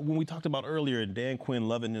because when we talked about earlier, Dan Quinn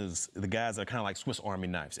loving the guys that are kind of like Swiss Army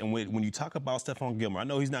knives. And when you talk about Stephon Gilmore, I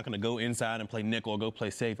know he's not going to go inside and play nickel or go play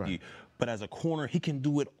safety. But as a corner, he can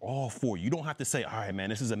do it all for you. You don't have to say, all right, man,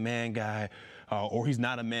 this is a man guy. Or he's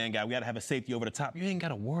not a man guy. We got to have a safety over the top. You ain't got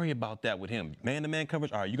to worry about that with him. Man-to-man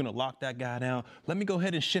coverage, all right, you're going to lock that guy down. Let me go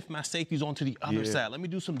ahead and shift my safeties onto the other side. Let me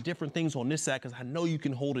do some different things on this side because I know you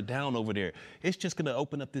can hold it down over there. It's just going to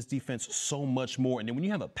open up this defense so much more. And then when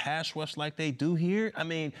you have a pass rush like they do here, I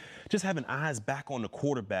mean, just having eyes back on the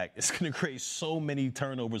quarterback, it's going to create so many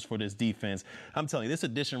turnovers for this defense. I'm telling you, this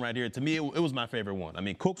addition right here, to me, it was my favorite one. I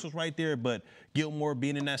mean, Cooks was right there, but Gilmore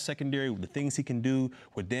being in that secondary, the things he can do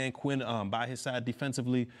with Dan Quinn by his side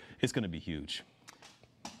defensively, it's going to be huge.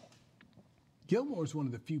 Gilmore is one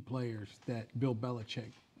of the few players that Bill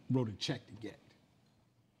Belichick wrote a check to get.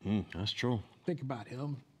 That's true. Think about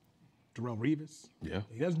him, Darrelle Revis. Yeah.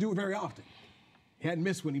 He doesn't do it very often. He hadn't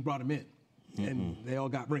missed when he brought him in, and they all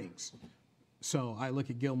got rings. So I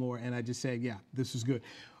look at Gilmore and I just say, yeah, this is good.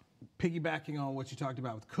 Piggybacking on what you talked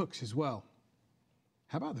about with Cooks as well,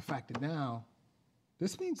 how about the fact that now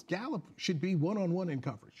this means Gallup should be one-on-one in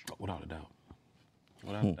coverage? Without a doubt.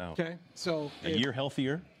 Without a doubt. Okay, so a year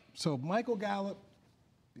healthier. So Michael Gallup,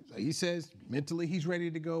 he says mentally he's ready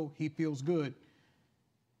to go. He feels good.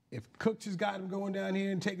 If Cooks has got him going down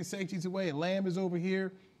here and taking safeties away and Lamb is over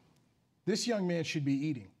here, this young man should be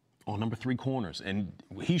eating. On number 3 corners. And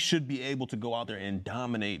he should be able to go out there and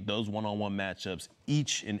dominate those one-on-one matchups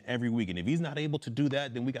each and every week. And if he's not able to do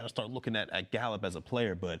that, then we got to start looking at Gallup as a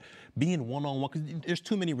player. But being one-on-one, because there's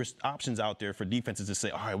too many options out there for defenses to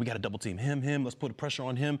say, all right, we got to double team him, let's put pressure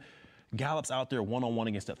on him. Gallup's out there one-on-one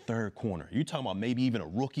against a third corner. You're talking about maybe even a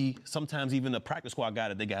rookie, sometimes even a practice squad guy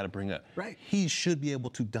that they got to bring up. Right. He should be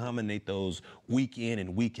able to dominate those week in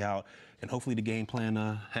and week out, and hopefully the game plan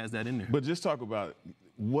has that in there. But just talk about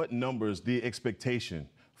what numbers the expectation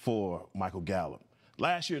for Michael Gallup.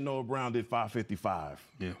 Last year, Noah Brown did 555.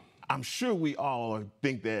 Yeah. I'm sure we all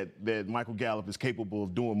think that Michael Gallup is capable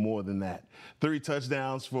of doing more than that. 3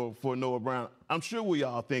 touchdowns for Noah Brown. I'm sure we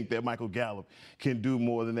all think that Michael Gallup can do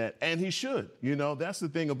more than that, and he should. That's the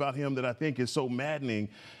thing about him that I think is so maddening.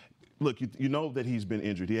 Look, you know that he's been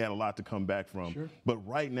injured. He had a lot to come back from. Sure. But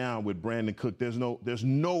right now with Brandon Cook, there's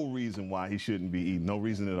no reason why he shouldn't be eating. No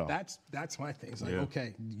reason at all. That's my thing. It's like,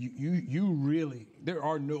 okay, you really, there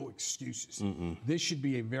are no excuses. This should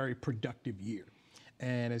be a very productive year.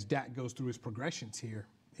 And as Dak goes through his progressions here,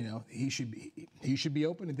 he should be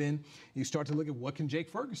open. And then you start to look at what can Jake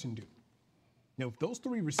Ferguson do. if those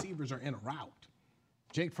three receivers are in a route,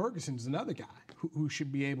 Jake Ferguson is another guy who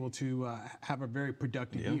should be able to have a very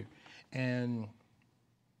productive year. And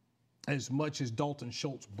as much as Dalton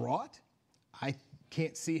Schultz brought, I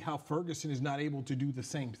can't see how Ferguson is not able to do the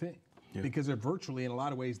same thing because they're virtually, in a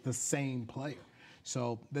lot of ways, the same player.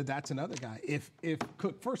 So that's another guy. If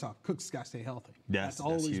Cook, first off, Cook's got to stay healthy. That's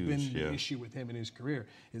always been the issue with him in his career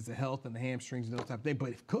is the health and the hamstrings and those type of things. But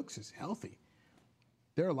if Cooks is healthy,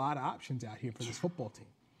 there are a lot of options out here for this football team.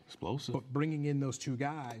 Explosive. But bringing in those two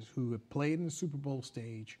guys who have played in the Super Bowl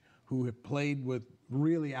stage, who have played with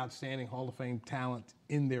really outstanding Hall of Fame talent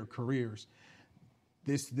in their careers,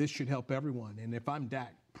 this should help everyone. And if I'm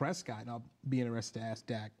Dak Prescott, and I'll be interested to ask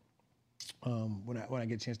Dak when I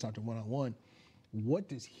get a chance to talk to him one-on-one, what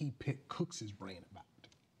does he pick Cooks' brain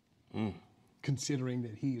about? Considering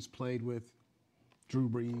that he has played with Drew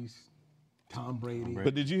Brees, Tom Brady.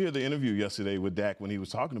 But did you hear the interview yesterday with Dak when he was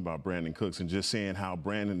talking about Brandon Cooks and just saying how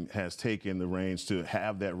Brandon has taken the reins to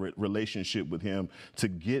have that relationship with him to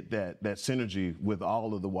get that synergy with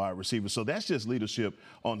all of the wide receivers? So that's just leadership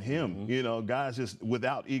on him. You know, guys just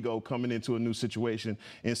without ego coming into a new situation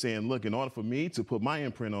and saying, look, in order for me to put my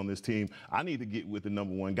imprint on this team, I need to get with the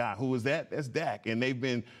number one guy. Who is that? That's Dak. And they've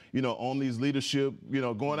been, on these leadership,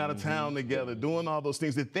 going out of town together, doing all those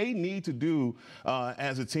things that they need to do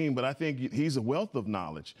as a team. But I think he's a wealth of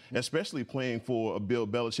knowledge, especially playing for a Bill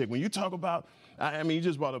Belichick. When you talk about, you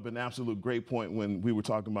just brought up an absolute great point when we were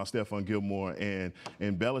talking about Stephon Gilmore and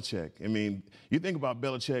Belichick. I mean, you think about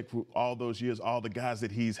Belichick for all those years, all the guys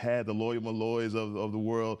that he's had, the Lawyer Malloys of the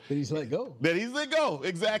world. That he's let go.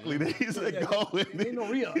 Exactly. That he's let go. Ain't no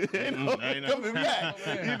re-up. Ain't no coming back.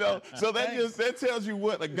 So that tells you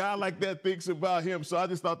what a guy like that thinks about him. So I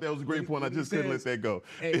just thought that was a great point. I just couldn't let that go.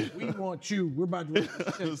 Hey, we want you. We're about to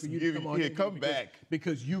for you to come on in come back.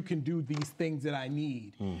 Because you can do these things that I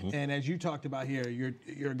need. And as you talked about here,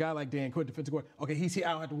 you're a guy like Dan Quinn, defensive coordinator. Okay, he's here.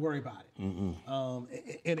 I don't have to worry about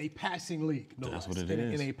it. In a passing league. That's what it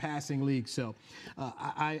is. In a passing league. So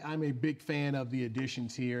I'm a big fan of the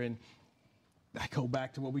additions here. And I go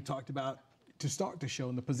back to what we talked about to start the show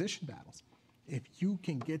in the position battles. If you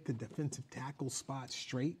can get the defensive tackle spot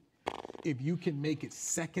straight, if you can make it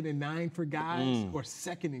 2nd and 9 for guys or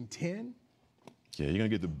 2nd and 10, yeah, you're gonna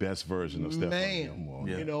get the best version of Stephon Gilmore.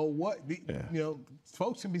 You know what?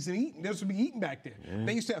 Folks can be eating. There's some be eating back there.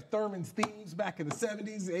 They used to have Thurman's Thieves back in the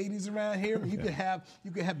 70s, 80s around here. You could have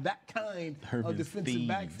that kind of defensive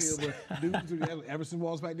backfield where dudes, Everson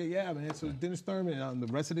Walls back there. Yeah, man. So Dennis Thurman and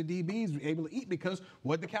the rest of the DBs were able to eat because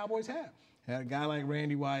what the Cowboys have. Had a guy like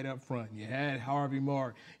Randy White up front. You had Harvey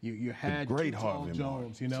Mark. You had the great Harvey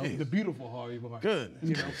Jones. The beautiful Harvey Mark. Good.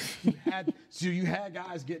 You had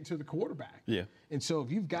guys getting to the quarterback. Yeah. And so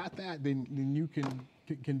if you've got that, then you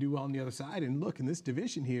can do on the other side. And look, in this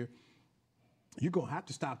division here, you're gonna have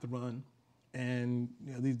to stop the run. And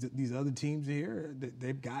these other teams here,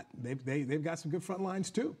 they've got some good front lines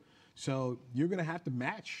too. So you're gonna have to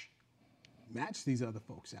match these other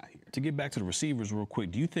folks out here. To get back to the receivers real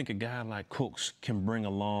quick, do you think a guy like Cooks can bring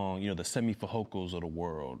along, the Semi Fehokos of the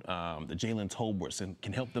world, the Jalen Tolberts, and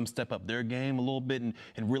can help them step up their game a little bit and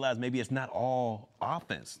realize maybe it's not all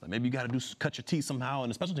offense. Like maybe you got to cut your teeth somehow in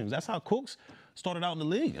the special teams. That's how Cooks started out in the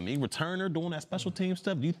league. Returner doing that special team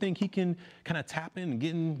stuff. Do you think he can kind of tap in and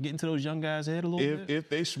get into those young guys' head a little bit? If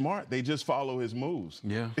they smart, they just follow his moves.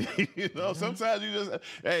 Yeah. Sometimes you just,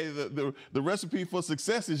 the recipe for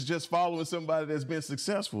success is just following somebody that's been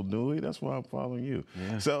successful, Dewey. That's why I'm following you.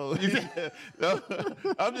 Yeah. So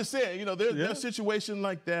I'm just saying, there's a situation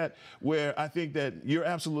like that where I think that you're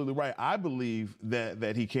absolutely right. I believe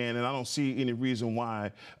that he can, and I don't see any reason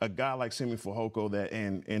why a guy like Semi Fehoko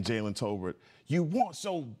and Jalen Tolbert, you want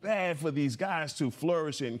so bad for these guys to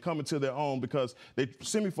flourish and come into their own because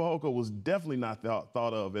Semi Fehoko was definitely not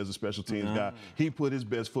thought of as a special teams guy. He put his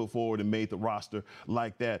best foot forward and made the roster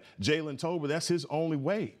like that. Jalen Tolbert, that's his only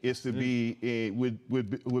way is to be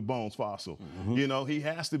with Bones Fossil. He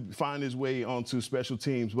has to find his way onto special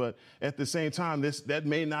teams, but at the same time, that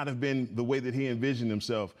may not have been the way that he envisioned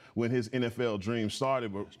himself when his NFL dream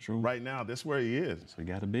started. But right now, that's where he is. So he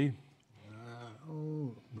got to be.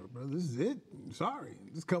 Oh, brother, this is it. Sorry.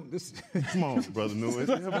 Come on, brother Newell.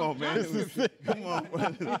 Come on, man. Come on,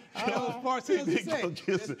 brother.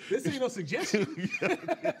 This ain't no suggestion.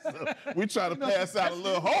 We try to pass out a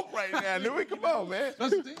little hope right now, Newell. Come on, man.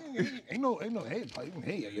 That's the thing. Ain't no,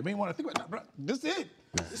 hey, you may want to think about that, bro. This is it.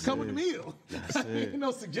 It's coming to meal. Ain't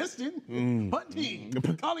no suggestion. Punt team.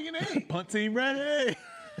 Calling your name. Punt team ready.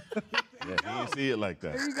 You didn't see it like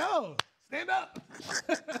that. There you go. stand up.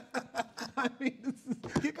 I mean, this is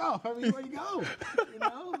kickoff. I mean, where you go? You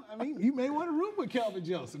know, I mean, you may want to room with Kelvin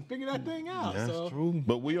Joseph and figure that thing out. That's true.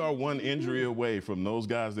 But we are one injury away from those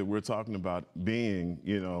guys that we're talking about being,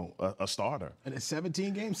 you know, a starter. And a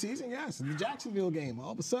 17-game season, yes. The Jacksonville game.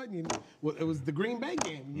 All of a sudden, you know, well, it was the Green Bay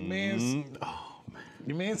game.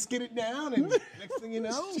 Your man skidded down, and next thing you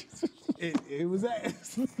know, it was that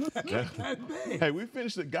day. Hey, we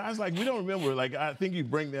finished it. Guys, like, we don't remember. Like, I think you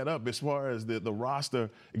bring that up as far as the roster.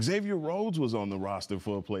 Xavier Rhodes was on the roster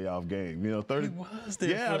for a playoff game. You know, 30. He was there.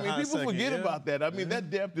 Yeah, I mean, people forget about that. I mean, that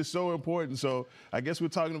depth is so important. So I guess we're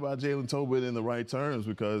talking about Jalen Tolbert in the right terms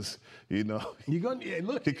because, you know, you're gonna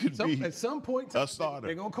look. It could be at some point, a starter.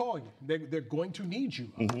 They're gonna call you. They're going to need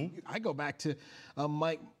you. I go back to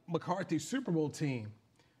Mike McCarthy's Super Bowl team.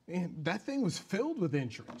 And that thing was filled with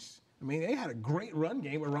injuries. I mean, they had a great run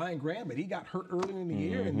game with Ryan Graham, but he got hurt early in the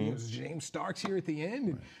year, and it was James Starks here at the end.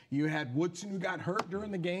 And you had Woodson who got hurt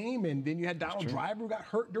during the game, and then you had Donald Driver who got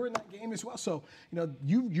hurt during that game as well. So, you know,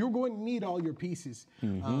 you're going to need all your pieces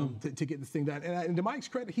to get this thing done. And to Mike's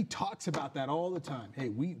credit, he talks about that all the time. Hey,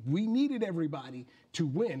 we needed everybody to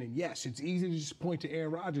win. And yes, it's easy to just point to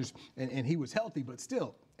Aaron Rodgers, and he was healthy, but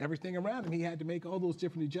still, everything around him, he had to make all those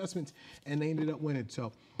different adjustments, and they ended up winning.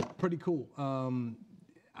 So, pretty cool.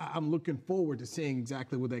 I'm looking forward to seeing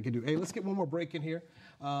exactly what they can do. Hey, let's get one more break in here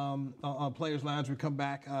on Players Lounge. We come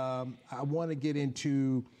back. I want to get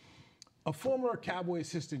into a former Cowboy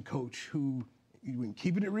assistant coach who,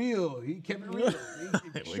 keeping it real, he kept it real.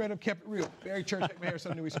 He straight up kept it real. Barry Church, Heck Harris,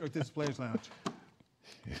 something we start this Players Lounge.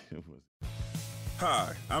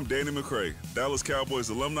 Hi, I'm Danny McCray, Dallas Cowboys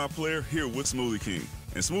alumni player here with Smoothie King.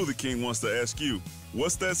 And Smoothie King wants to ask you,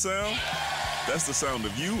 what's that sound? That's the sound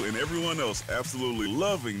of you and everyone else absolutely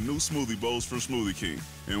loving new smoothie bowls from Smoothie King.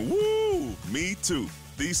 And woo, me too.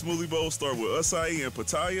 These smoothie bowls start with acai and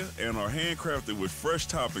pitaya and are handcrafted with fresh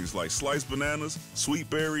toppings like sliced bananas, sweet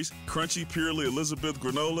berries, crunchy Purely Elizabeth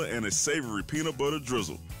granola, and a savory peanut butter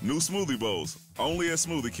drizzle. New smoothie bowls, only at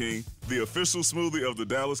Smoothie King, the official smoothie of the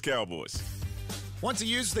Dallas Cowboys. Want to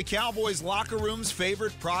use the Cowboys locker room's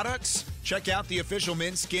favorite products? Check out the official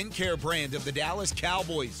men's skincare brand of the Dallas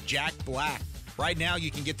Cowboys, Jack Black. Right now,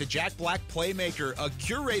 you can get the Jack Black Playmaker, a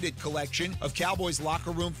curated collection of Cowboys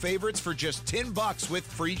locker room favorites for just $10 with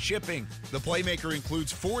free shipping. The Playmaker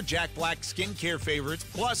includes 4 Jack Black skincare favorites,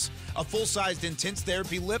 plus a full-sized intense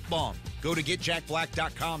therapy lip balm. Go to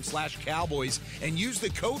getjackblack.com/Cowboys and use the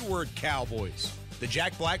code word Cowboys. The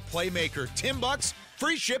Jack Black Playmaker, $10,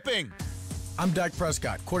 free shipping. I'm Dak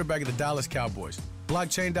Prescott, quarterback of the Dallas Cowboys.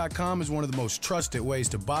 Blockchain.com is one of the most trusted ways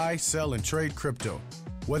to buy, sell, and trade crypto.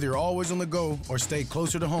 Whether you're always on the go or stay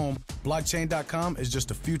closer to home, Blockchain.com is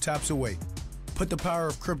just a few taps away. Put the power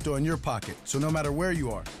of crypto in your pocket, so no matter where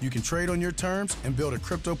you are, you can trade on your terms and build a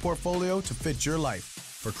crypto portfolio to fit your life.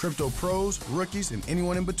 For crypto pros, rookies, and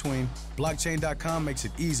anyone in between, Blockchain.com makes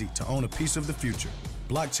it easy to own a piece of the future.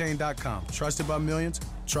 Blockchain.com, trusted by millions,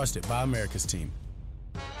 trusted by America's team.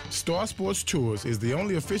 Star Sports Tours is the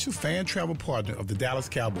only official fan travel partner of the Dallas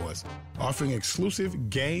Cowboys, offering exclusive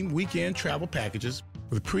game weekend travel packages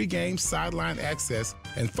with pre-game sideline access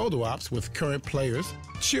and photo ops with current players,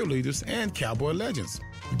 cheerleaders, and Cowboy legends.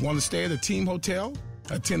 You want to stay at a team hotel,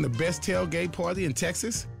 attend the best tailgate party in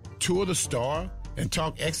Texas, tour the Star, and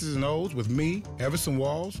talk X's and O's with me, Everson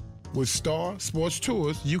Walls? With Star Sports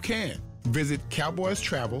Tours, you can. Visit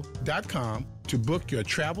cowboystravel.com to book your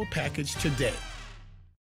travel package today.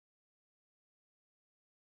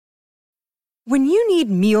 When you need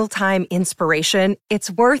mealtime inspiration,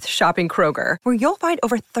 it's worth shopping Kroger, where you'll find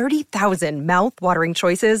over 30,000 mouth-watering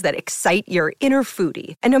choices that excite your inner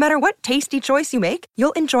foodie. And no matter what tasty choice you make,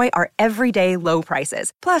 you'll enjoy our everyday low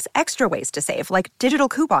prices, plus extra ways to save, like digital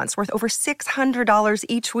coupons worth over $600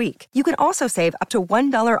 each week. You can also save up to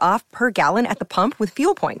 $1 off per gallon at the pump with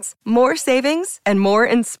fuel points. More savings and more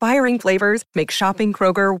inspiring flavors make shopping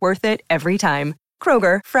Kroger worth it every time.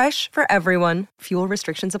 Kroger, fresh for everyone. Fuel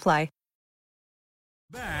restrictions apply.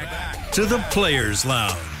 Back to the Players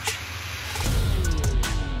Lounge.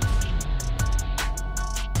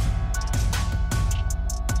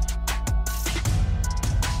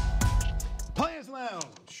 Players Lounge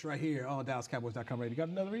right here on DallasCowboys.com. You got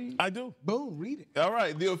another read? I do. Boom, read it. All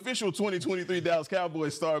right. The official 2023 Dallas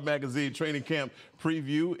Cowboys Star Magazine training camp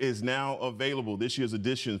preview is now available. This year's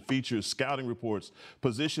edition features scouting reports,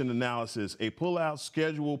 position analysis, a pull-out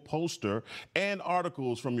schedule poster, and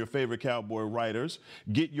articles from your favorite Cowboy writers.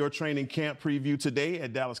 Get your training camp preview today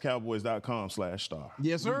at DallasCowboys.com/star.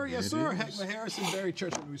 Yes, sir. Yes, sir. Heckman Harrison, Barry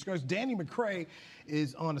Church. Danny McCray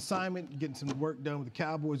is on assignment, getting some work done with the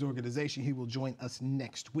Cowboys organization. He will join us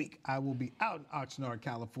next next week. I will be out in Oxnard,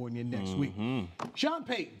 California next week. Sean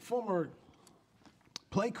Payton, former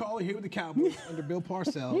play caller here with the Cowboys under Bill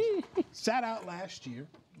Parcells, sat out last year.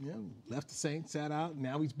 Left the Saints, sat out.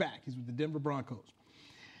 Now he's back. He's with the Denver Broncos.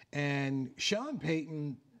 And Sean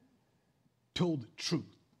Payton told the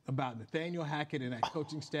truth about Nathaniel Hackett and that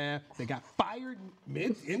coaching staff. They got fired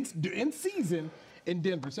in season in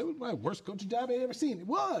Denver. So it was my worst coaching job I ever seen. It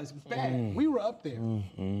was bad. We were up there.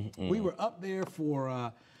 We were up there for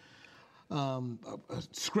a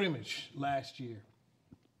scrimmage last year.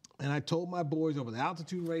 And I told my boys over the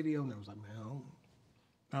altitude radio, and I was like, man,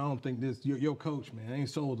 I don't think this, your coach, man, I ain't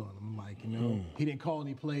sold on him. I'm like, he didn't call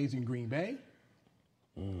any plays in Green Bay.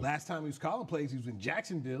 Last time he was calling plays, he was in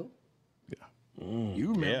Jacksonville.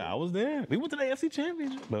 You remember? Yeah, I was there. We went to the AFC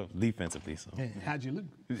Championship, but defensively. So how'd you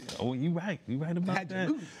lose? Oh, you right. You right about How'd that.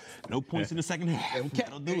 you lose? No points in the second half.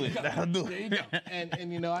 That'll do it. That'll do There you it. go.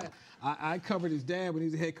 And I covered his dad when he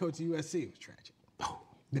was the head coach of USC. It was tragic.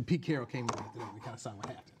 Then Pete Carroll came in after that. We kind of saw what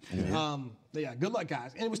happened. Good luck,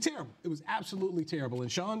 guys. And it was terrible. It was absolutely terrible.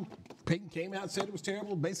 And Sean Payton came out and said it was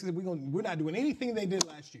terrible. Basically, we're not doing anything they did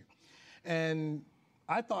last year. And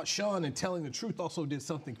I thought Sean, in telling the truth, also did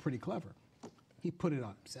something pretty clever. He put it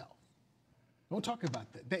on himself. Don't talk about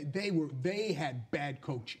that. They had bad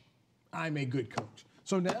coaching. I'm a good coach.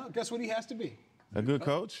 So now, guess what he has to be? A good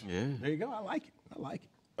coach? Yeah. There you go. I like it.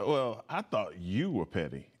 Well, I thought you were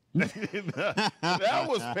petty. that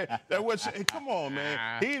was come on,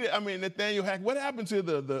 man. Nathaniel Hackett. What happened to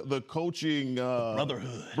the coaching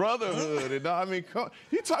brotherhood? And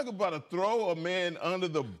you talk about a throw a man under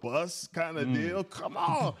the bus kind of deal. Come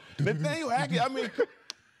on, Nathaniel Hackett.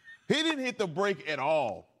 He didn't hit the brake at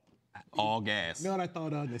all. All gas. You know what I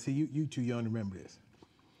thought of? See, you too young to remember this.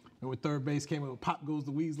 And when third base came up, Pop Goes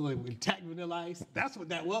the Weasel and with Tack Vanilla Ice. That's what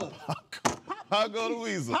that was. Pop Goes the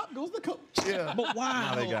Weasel. Pop Goes the coach. Yeah. But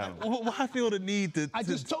why? They got him. Why feel the need to? I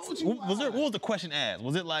just told you. What was the question asked?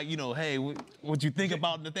 Was it like, hey, what you think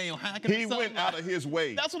about Nathaniel Hackett? He went out of his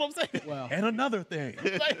way. That's what I'm saying. Well, and another thing.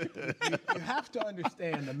 You have to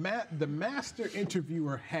understand the master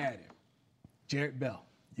interviewer had him. Jarrett Bell.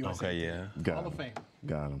 USA Okay, yeah. Hall of Fame.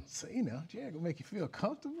 Got him. So, Jarrett gonna make you feel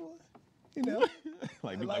comfortable.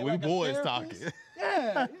 like we boys talking.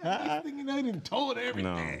 Yeah. Next thing you know, he done told everything.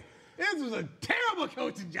 No. This was a terrible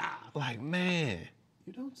coaching job. Like, man.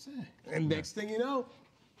 You don't say. And next thing you know,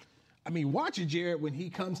 watch Jarrett when he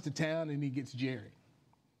comes to town and he gets Jerry.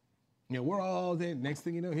 We're all there. Next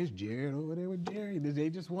thing you know, here's Jarrett over there with Jerry. They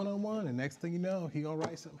just one-on-one. And next thing you know, he gonna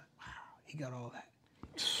write something. Wow, he got all that.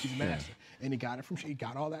 He's a master. And he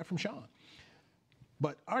got all that from Sean.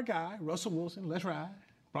 But our guy, Russell Wilson, let's ride.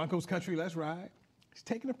 Broncos country, let's ride. He's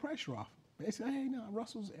taking the pressure off. They say, hey, no,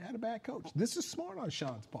 Russell's had a bad coach. This is smart on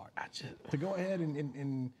Sean's part to go ahead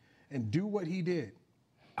and do what he did.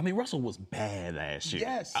 Russell was bad last year.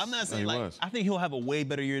 Yes. I'm not saying was. I think he'll have a way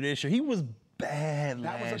better year this year. He was bad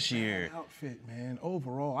That was last a year. bad outfit, man.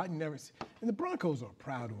 Overall, and the Broncos are a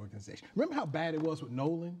proud organization. Remember how bad it was with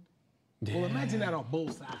Nolan? Yeah. Well, imagine that on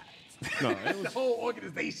both sides. No, it was the whole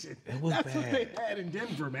organization. Was That's what they had in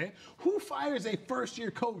Denver, man. Who fires a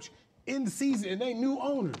first-year coach in the season and they new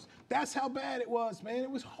owners? That's how bad it was, man. It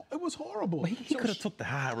was horrible. But he could have took the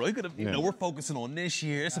high road. He could have, we're focusing on this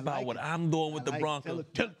year. It's about what I'm doing with the Broncos.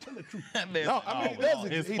 Tell the truth.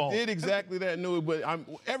 He did exactly that. But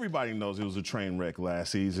everybody knows it was a train wreck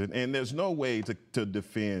last season, and there's no way to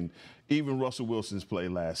defend even Russell Wilson's play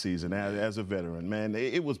last season as a veteran. Man,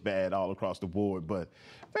 it was bad all across the board. But,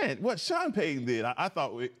 man, what Sean Payton did, I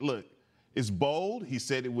thought, look, it's bold. He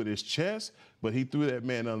said it with his chest, but he threw that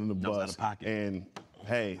man under the bus. Out of pocket. And,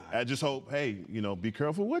 hey, I just hope, be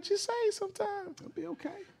careful what you say sometimes. It'll be okay.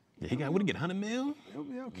 Yeah, he got, what, he get 100 mil? It'll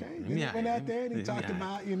be okay. Then he went out there and he talked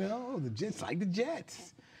about, the Jets like the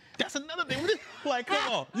Jets. That's another thing. Like,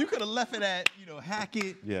 come on. You could have left it at,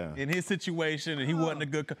 Hackett in his situation, and he wasn't a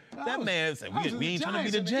good coach. That man said, we ain't trying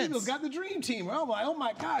to be the Jets. The Eagles got the dream team. I'm like, oh,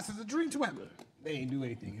 my gosh, it's a dream team. They ain't do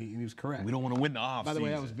anything. He was correct. We don't want to win the offseason. By the way,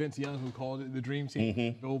 that was Vince Young who called it the dream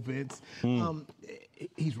team. Go Vince.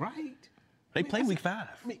 He's right. They played week 5.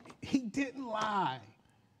 He didn't lie.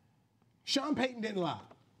 Sean Payton didn't lie.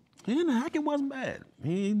 And Hackett wasn't bad.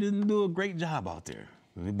 He didn't do a great job out there.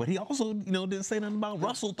 But he also, didn't say nothing about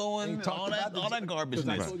Russell throwing all that garbage.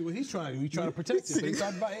 I told you what he's trying to do. He's trying to protect it. He's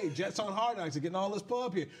talking about, hey, Jets on Hard Knocks are getting all this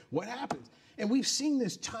pub here. What happens? And we've seen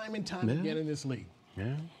this time and time again in this league.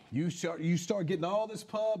 Yeah. You start getting all this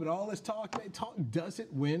pub and all this talk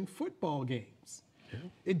doesn't win football games. Yeah.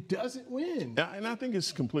 It doesn't win. And I think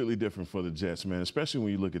it's completely different for the Jets, man, especially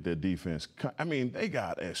when you look at their defense. They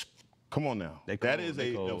got Come on now. That is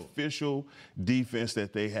an official defense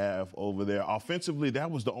that they have over there. Offensively,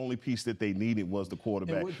 that was the only piece that they needed was the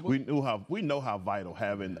quarterback. We know how vital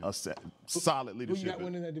having a solid leadership. Who you got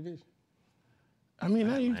winning that division? I mean,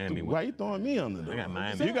 why are you throwing me under there? I got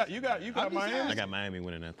Miami. You got Miami? I got Miami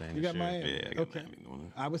winning that thing. You got Miami? Yeah, I got Miami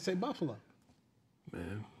winning. I would say Buffalo.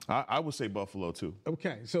 Man. I would say Buffalo too.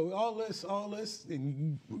 Okay, so all this,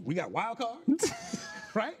 and we got wild cards,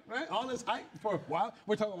 right? All this hype for wild.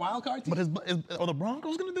 We're talking wild card teams. But are the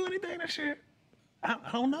Broncos going to do anything this year? I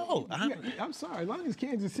don't know. I'm sorry. As long as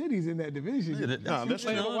Kansas City's in that division, that's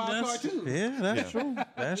playing a wild card too. Yeah, that's true.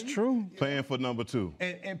 That's true. Playing for number 2.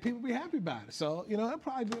 And people be happy about it. So that'll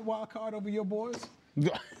probably be a wild card over your boys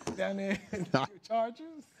down there, your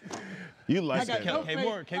Chargers. You like that? K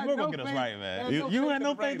Moore gonna get us right, man. You had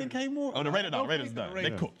no faith in K Moore? Oh, the Raiders done.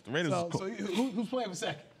 They cooked. The Raiders cooked. So who's playing for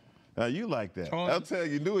second? You like that. I'll tell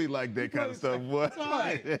you, knew he liked that kind of stuff, boy.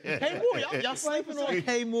 K Moore, y'all sleeping on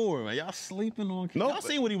K Moore, man. Y'all sleeping on K Moore. Y'all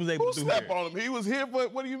seen what he was able to do here. On him? He was here,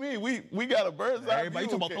 but what do you mean? We got a bird's eye view. Everybody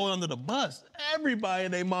talking about throwing under the bus. Everybody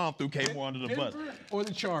and their mom threw K Moore under the bus. Denver or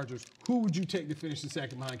the Chargers, who would you take to finish the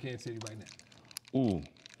second behind Kansas City right now? Ooh.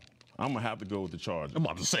 I'm going to have to go with the Chargers. I'm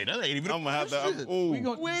about to say, that ain't even a question.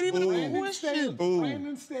 We ain't even a question.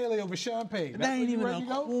 Brandon Staley over Sean Payton. That ain't even a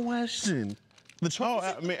question. The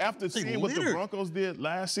Chargers. I mean, after seeing what the Broncos did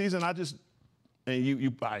last season, you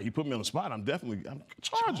put me on the spot. I'm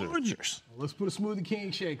Chargers. Well, let's put a Smoothie King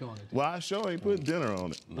shake on it. Well, I sure ain't put dinner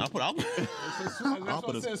on it. I'll put a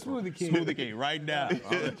Smoothie King. Smoothie King right now.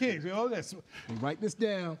 Write this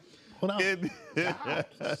down. Hold on.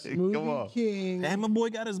 Smoothie Come on. King. And my boy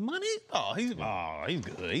got his money? He's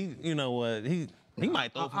good. You know what? He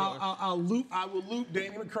might throw for I will loop Danny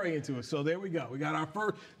McCray into it. So there we go. We got our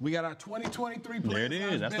 2023 player. There it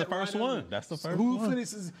is. That's the first one. That's the first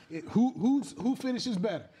one. Who finishes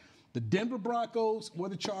better? The Denver Broncos or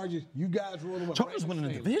the Chargers? You guys rolling with Chargers winning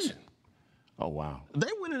the division. Oh wow. They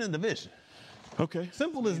winning the division. Okay.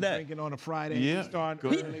 Simple as that. Drinking on a Friday. Yeah. I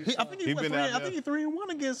think he's 3-1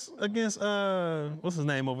 against what's his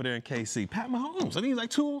name over there in KC? Pat Mahomes. I think he's like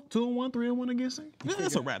 2-1, 3-1 against him.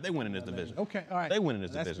 That's a wrap. They winning this division. Okay, all right. They winning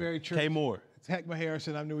this division. That's very true. K Moore. It's Heckma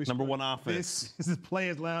Harrison. I'm Newy. Number 1 offense. This is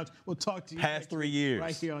Players Lounge. We'll talk to you past 3 years.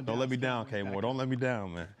 Right here on Don't let me down, K Moore. Don't let me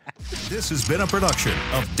down, man. This has been a production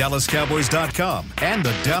of DallasCowboys.com and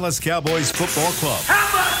the Dallas Cowboys Football Club. How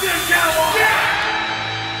about this, Cowboys?